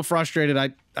 I'm a little frustrated.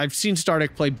 I've seen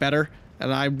Stardekk play better,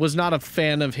 and I was not a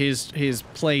fan of his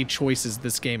play choices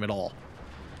this game at all.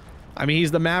 I mean,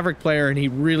 he's the Maverick player, and he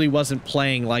really wasn't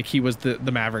playing like he was the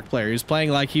Maverick player. He was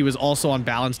playing like he was also on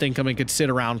balanced income and could sit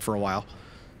around for a while.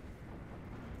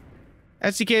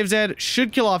 SDKFZ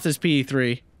should kill off this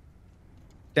PE3.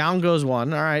 Down goes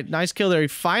one. All right, nice kill there. He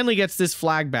finally gets this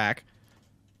flag back.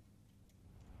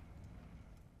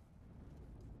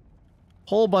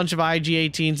 Whole bunch of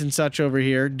IG-18s and such over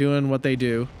here doing what they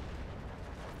do.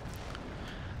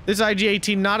 This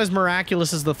IG-18 not as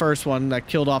miraculous as the first one that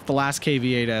killed off the last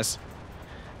KV-8S.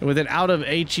 And with it out of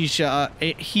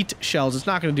heat shells, it's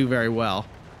not going to do very well.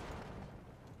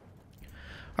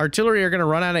 Artillery are going to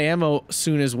run out of ammo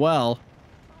soon as well.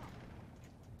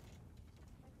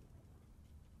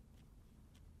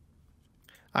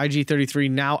 IG-33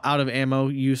 now out of ammo.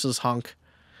 Useless hunk.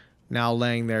 Now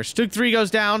laying there. Stug 3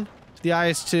 goes down to the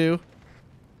IS-2.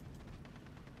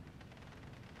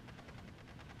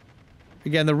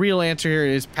 Again, the real answer here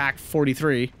is Pack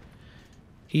 43.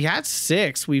 He had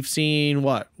 6. We've seen,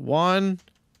 what? 1,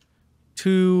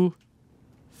 2,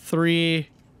 3,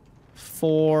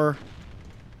 4.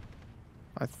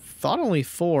 I thought only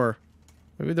 4.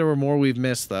 Maybe there were more we've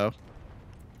missed, though.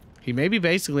 He may be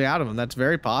basically out of them. That's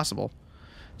very possible.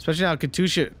 Especially now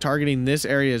Katusha targeting this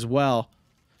area as well.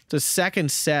 It's a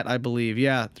second set, I believe.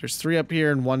 Yeah, there's 3 up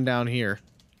here and 1 down here.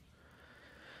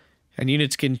 And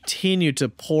units continue to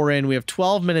pour in. We have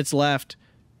 12 minutes left.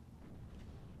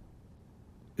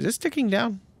 Is this ticking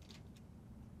down?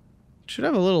 Should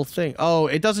have a little thing. Oh,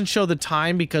 it doesn't show the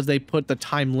time because they put the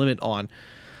time limit on.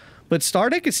 But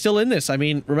Stardekk is still in this. I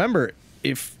mean, remember,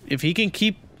 if he can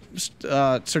keep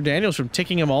SirDaniels from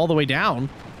ticking him all the way down,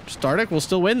 Stardekk will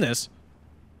still win this.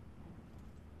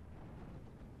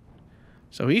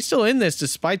 So he's still in this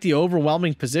despite the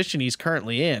overwhelming position he's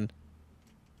currently in.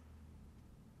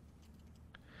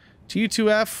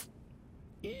 TU2F,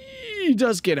 he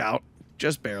does get out,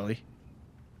 just barely.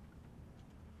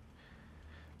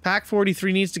 Pack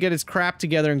 43 needs to get his crap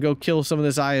together and go kill some of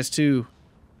this IS-2.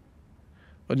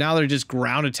 But now they're just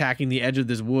ground attacking the edge of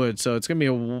this wood, so it's going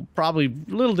to be probably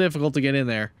a little difficult to get in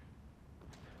there.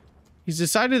 He's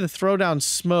decided to throw down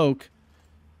smoke.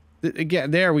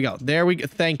 Again, there we go. There we go.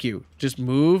 Thank you. Just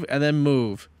move and then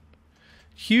move.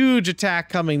 Huge attack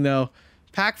coming, though.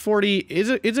 Pack 40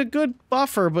 is a good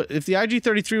buffer, but if the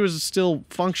IG-33 was still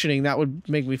functioning, that would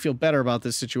make me feel better about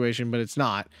this situation, but it's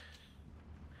not.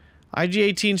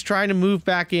 IG-18's trying to move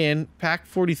back in. Pack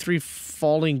 43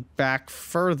 falling back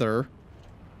further.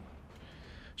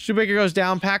 Studebaker goes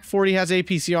down. Pack 40 has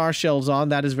APCR shells on.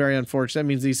 That is very unfortunate. That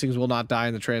means these things will not die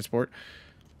in the transport.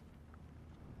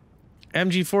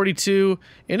 MG-42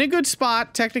 in a good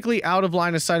spot, technically out of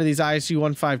line of sight of these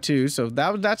ISU-152, so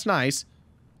that's nice.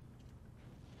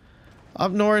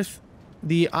 Up north,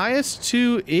 the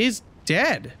IS-2 is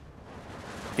dead.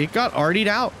 It got artied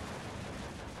out.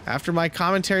 After my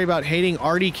commentary about hating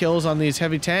arty kills on these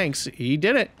heavy tanks, he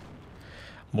did it.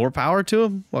 More power to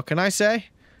him. What can I say?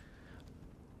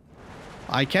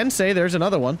 I can say there's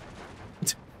another one.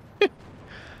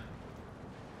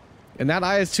 And that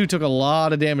IS-2 took a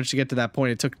lot of damage to get to that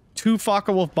point. It took 2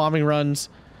 Focke-Wulf bombing runs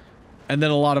and then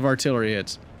a lot of artillery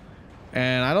hits.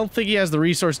 And I don't think he has the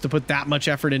resource to put that much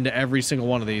effort into every single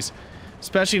one of these.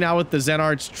 Especially now with the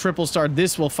Zenarts triple star,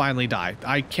 this will finally die.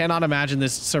 I cannot imagine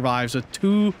this survives with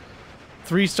 2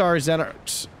 3-star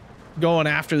Zenarts going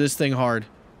after this thing hard.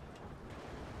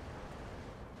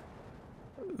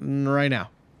 Right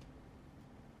now.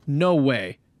 No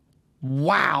way.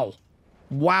 Wow.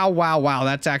 Wow, wow, wow.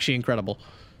 That's actually incredible.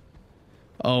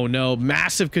 Oh no.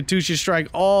 Massive Katusha strike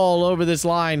all over this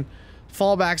line.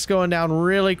 Fallback's going down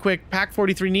really quick. Pack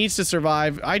 43 needs to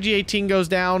survive. IG-18 goes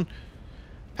down.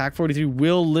 Pack 43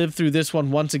 will live through this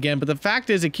one once again, but the fact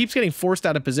is it keeps getting forced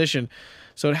out of position,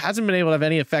 so it hasn't been able to have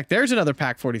any effect. There's another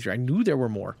Pack 43. I knew there were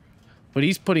more, but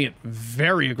he's putting it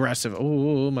very aggressive.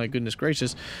 Oh my goodness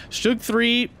gracious. Stug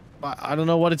 3, I don't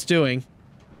know what it's doing.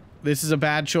 This is a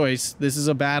bad choice. This is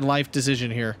a bad life decision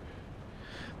here.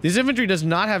 This infantry does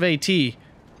not have AT. This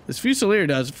Fusilier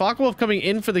does. Focke-Wulf coming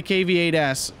in for the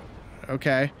KV-8S.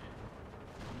 Okay.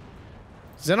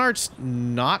 Zenart's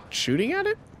not shooting at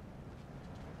it?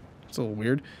 It's a little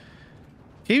weird.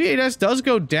 KV-8S does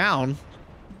go down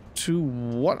to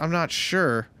what? I'm not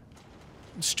sure.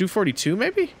 Stu-42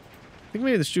 maybe? I think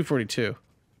maybe the Stu-42.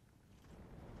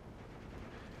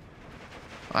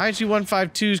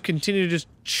 IG-152s continue to just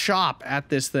chop at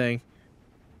this thing.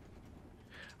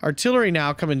 Artillery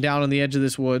now coming down on the edge of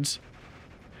this woods.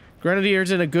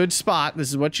 Grenadiers in a good spot. This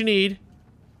is what you need.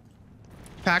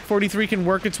 Pack 43 can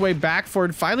work its way back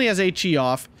forward. Finally has HE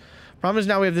off. Problem is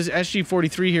now we have this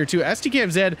SG-43 here too.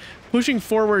 SDKFZ pushing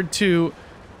forward to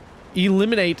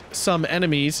eliminate some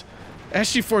enemies.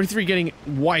 SG-43 getting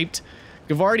wiped.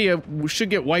 Gavardia should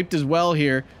get wiped as well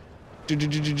here.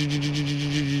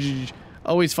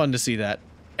 Always fun to see that.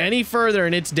 Any further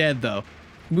and it's dead though.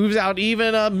 Moves out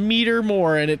even a meter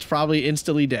more and it's probably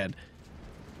instantly dead.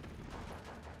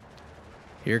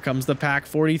 Here comes the Pack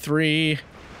 43.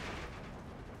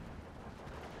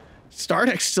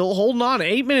 Stardekk still holding on.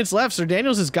 8 minutes left.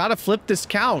 SirDaniels has got to flip this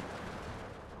count.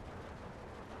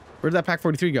 Where'd that Pack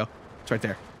 43 go? It's right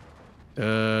there.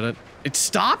 It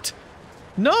stopped?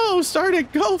 No,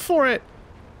 Stardekk, go for it.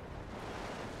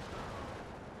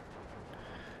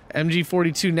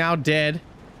 MG42 now dead.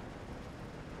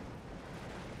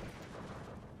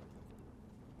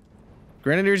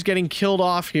 Grenadiers getting killed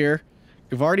off here.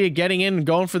 Gavardia getting in and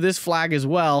going for this flag as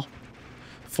well.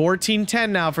 14-10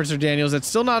 now for SirDaniels. That's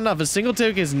still not enough. A single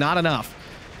tick is not enough.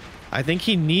 I think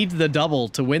he needs the double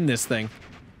to win this thing.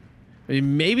 I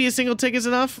mean, maybe a single tick is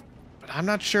enough, but I'm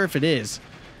not sure if it is.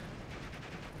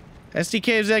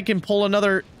 SDKZ can pull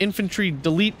another infantry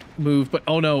delete move, but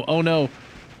oh no, oh no.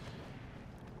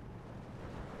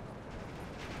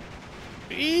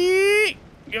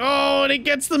 Oh, and it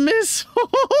gets the miss.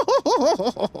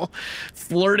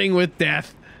 Flirting with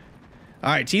death. All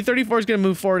right, T-34 is going to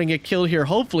move forward and get killed here,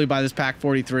 hopefully by this Pack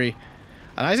 43.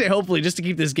 And I say hopefully just to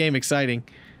keep this game exciting.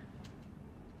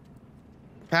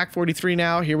 Pack 43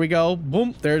 now. Here we go.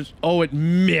 Boom. There's... Oh, it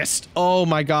missed. Oh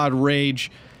my god,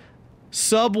 rage.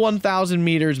 Sub 1,000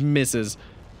 meters misses.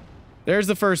 There's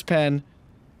the first pen.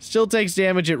 Still takes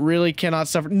damage. It really cannot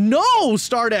suffer. No,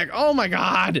 Stardekk. Oh my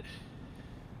god.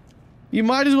 You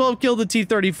might as well have killed the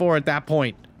T-34 at that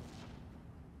point.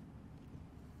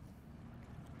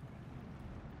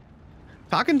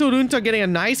 Takenturunta getting a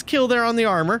nice kill there on the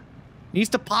armor. Needs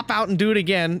to pop out and do it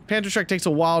again. Panzerschreck takes a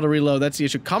while to reload. That's the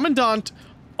issue. Commandant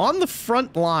on the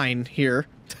front line here.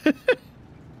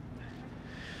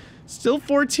 Still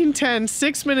 14-10.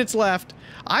 6 minutes left.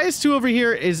 IS-2 over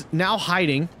here is now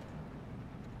hiding.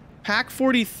 Pack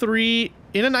 43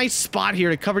 in a nice spot here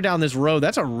to cover down this road.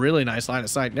 That's a really nice line of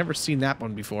sight. Never seen that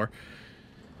one before.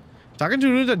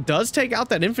 Takenturunta does take out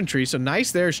that infantry, so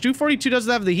nice there. Stu-42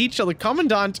 doesn't have the heat shield. The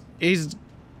Commandant is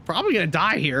probably going to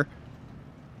die here.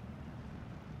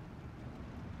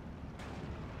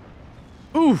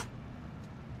 Ooh.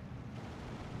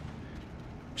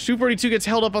 Stu-42 gets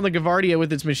held up on the Gavardia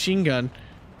with its machine gun.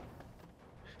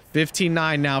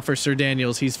 15-9 now for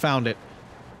SirDaniels. He's found it.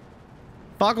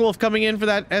 Focke-Wulf coming in for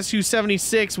that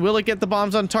Su-76. Will it get the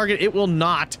bombs on target? It will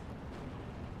not.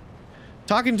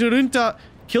 Takenturunta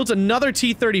kills another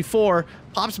T-34.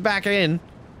 Pops back in.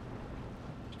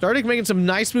 Stardekk making some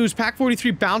nice moves. Pack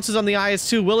 43 bounces on the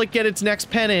IS-2. Will it get its next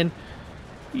pen in?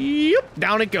 Yep.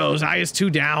 Down it goes.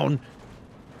 IS-2 down.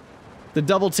 The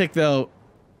double tick, though,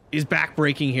 is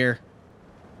back-breaking here.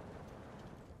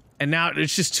 And now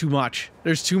it's just too much.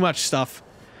 There's too much stuff.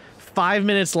 5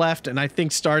 minutes left, and I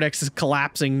think Stardekk is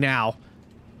collapsing now.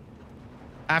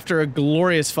 After a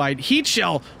glorious fight. Heat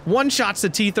shell one-shots the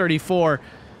T-34.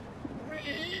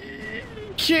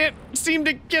 Can't seem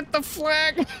to get the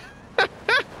flag.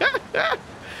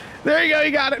 There you go,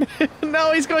 you got it.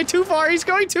 No, he's going too far. He's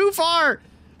going too far.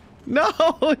 No,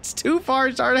 it's too far.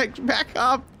 Stardekk, back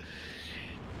up.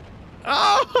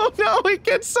 Oh, no, it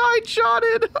gets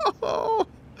side-shotted. Oh,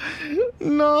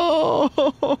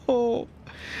 no.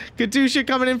 Katusha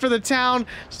coming in for the town.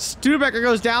 Studebaker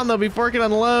goes down, though, before it can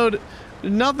unload.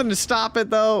 Nothing to stop it,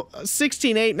 though.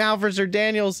 16-8 now for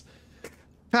SirDaniels.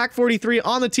 Pack 43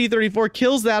 on the T-34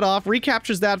 kills that off,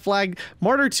 recaptures that flag.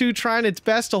 Martyr 2 trying its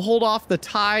best to hold off the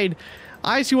tide.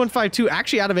 ISU-152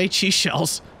 actually out of HE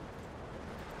shells.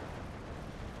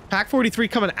 Pack 43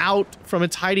 coming out from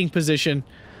its hiding position.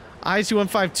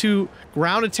 ISU-152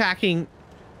 ground attacking.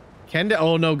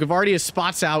 Oh no, Gavardia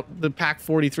spots out the Pack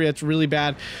 43. That's really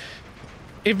bad.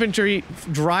 Infantry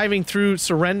driving through,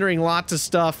 surrendering lots of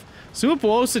stuff.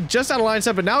 Suapuosa just out of line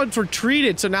set, but now it's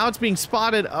retreated, so now it's being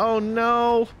spotted. Oh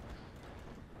no.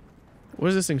 What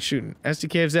is this thing shooting?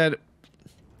 SDKFZ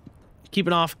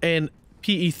keeping off in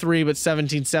PE3, but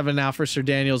 17-7 now for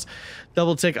SirDaniels.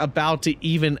 Double tick about to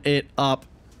even it up.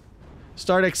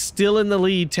 Stardekk still in the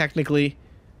lead, technically.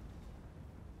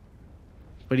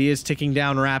 But he is ticking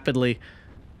down rapidly.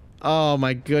 Oh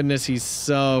my goodness, he's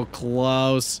so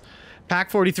close. Pack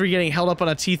 43 getting held up on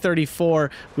a T-34.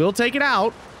 Will take it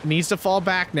out. Needs to fall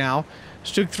back now.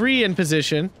 Stuk 3 in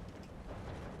position.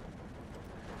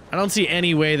 I don't see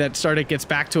any way that Stardekk gets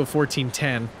back to a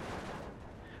 14-10.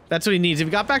 That's what he needs. If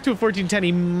he got back to a 14-10,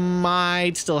 he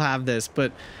might still have this.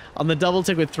 But on the double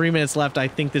tick with 3 minutes left, I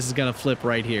think this is going to flip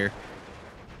right here.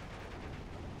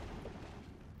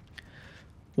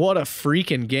 What a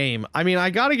freaking game. I mean, I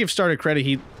gotta give Stardekk credit.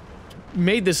 He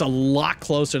made this a lot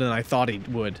closer than I thought he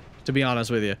would, to be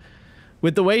honest with you.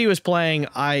 With the way he was playing,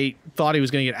 I thought he was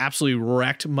going to get absolutely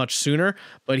wrecked much sooner,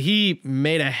 but he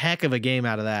made a heck of a game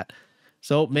out of that.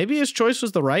 So maybe his choice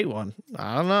was the right one.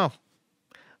 I don't know.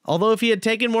 Although if he had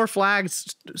taken more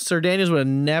flags, SirDaniels would have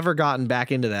never gotten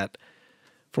back into that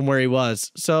from where he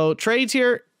was. So trades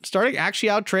here, Stardekk actually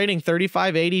out trading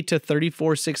 35.80 to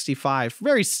 34.65.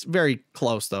 Very, very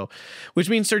close though, which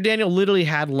means SirDaniel literally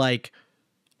had like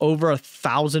over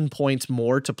 1,000 points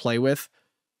more to play with.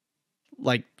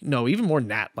 Like, no, even more than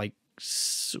that. Like,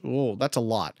 oh, that's a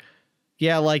lot.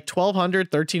 Yeah, like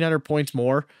 1,200, 1,300 points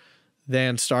more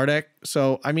than Stardekk.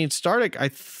 So, I mean, Stardekk, I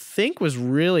think, was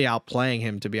really outplaying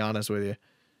him, to be honest with you.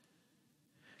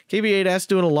 KB8S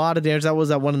doing a lot of damage. That was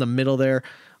that one in the middle there.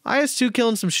 IS2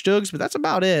 killing some Stugs, but that's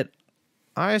about it.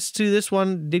 IS2, this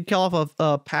one did kill off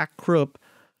a Pack Krupp.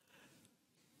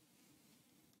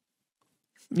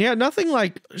 Yeah, nothing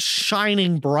like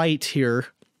shining bright here.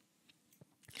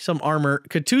 Some armor.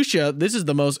 Katusha, this is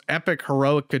the most epic,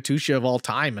 heroic Katusha of all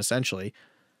time, essentially.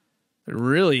 It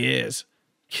really is.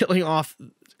 Killing off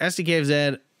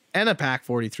SDKZ and a Pack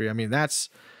 43. I mean, that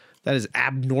is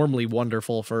abnormally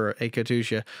wonderful for a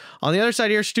Katusha. On the other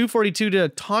side here, Stu 42 did a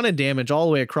ton of damage all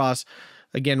the way across.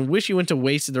 Again, wish he went to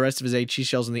wasted the rest of his HE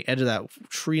shells on the edge of that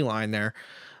tree line there.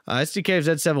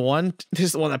 SDKZ 71, this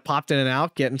is the one that popped in and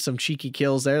out, getting some cheeky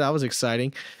kills there. That was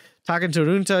exciting. Taken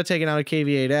Turunta, taking out a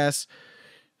KV8S.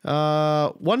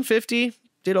 150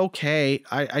 did okay.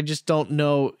 I just don't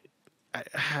know.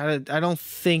 I don't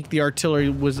think the artillery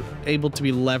was able to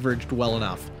be leveraged well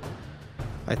enough,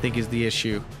 I think is the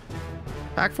issue.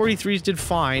 Pack 43s did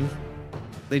fine.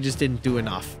 They just didn't do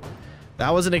enough. That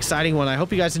was an exciting one. I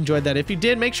hope you guys enjoyed that. If you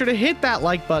did, make sure to hit that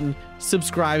like button,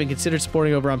 subscribe, and consider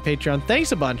supporting over on Patreon.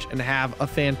 Thanks a bunch, and have a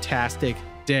fantastic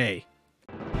day.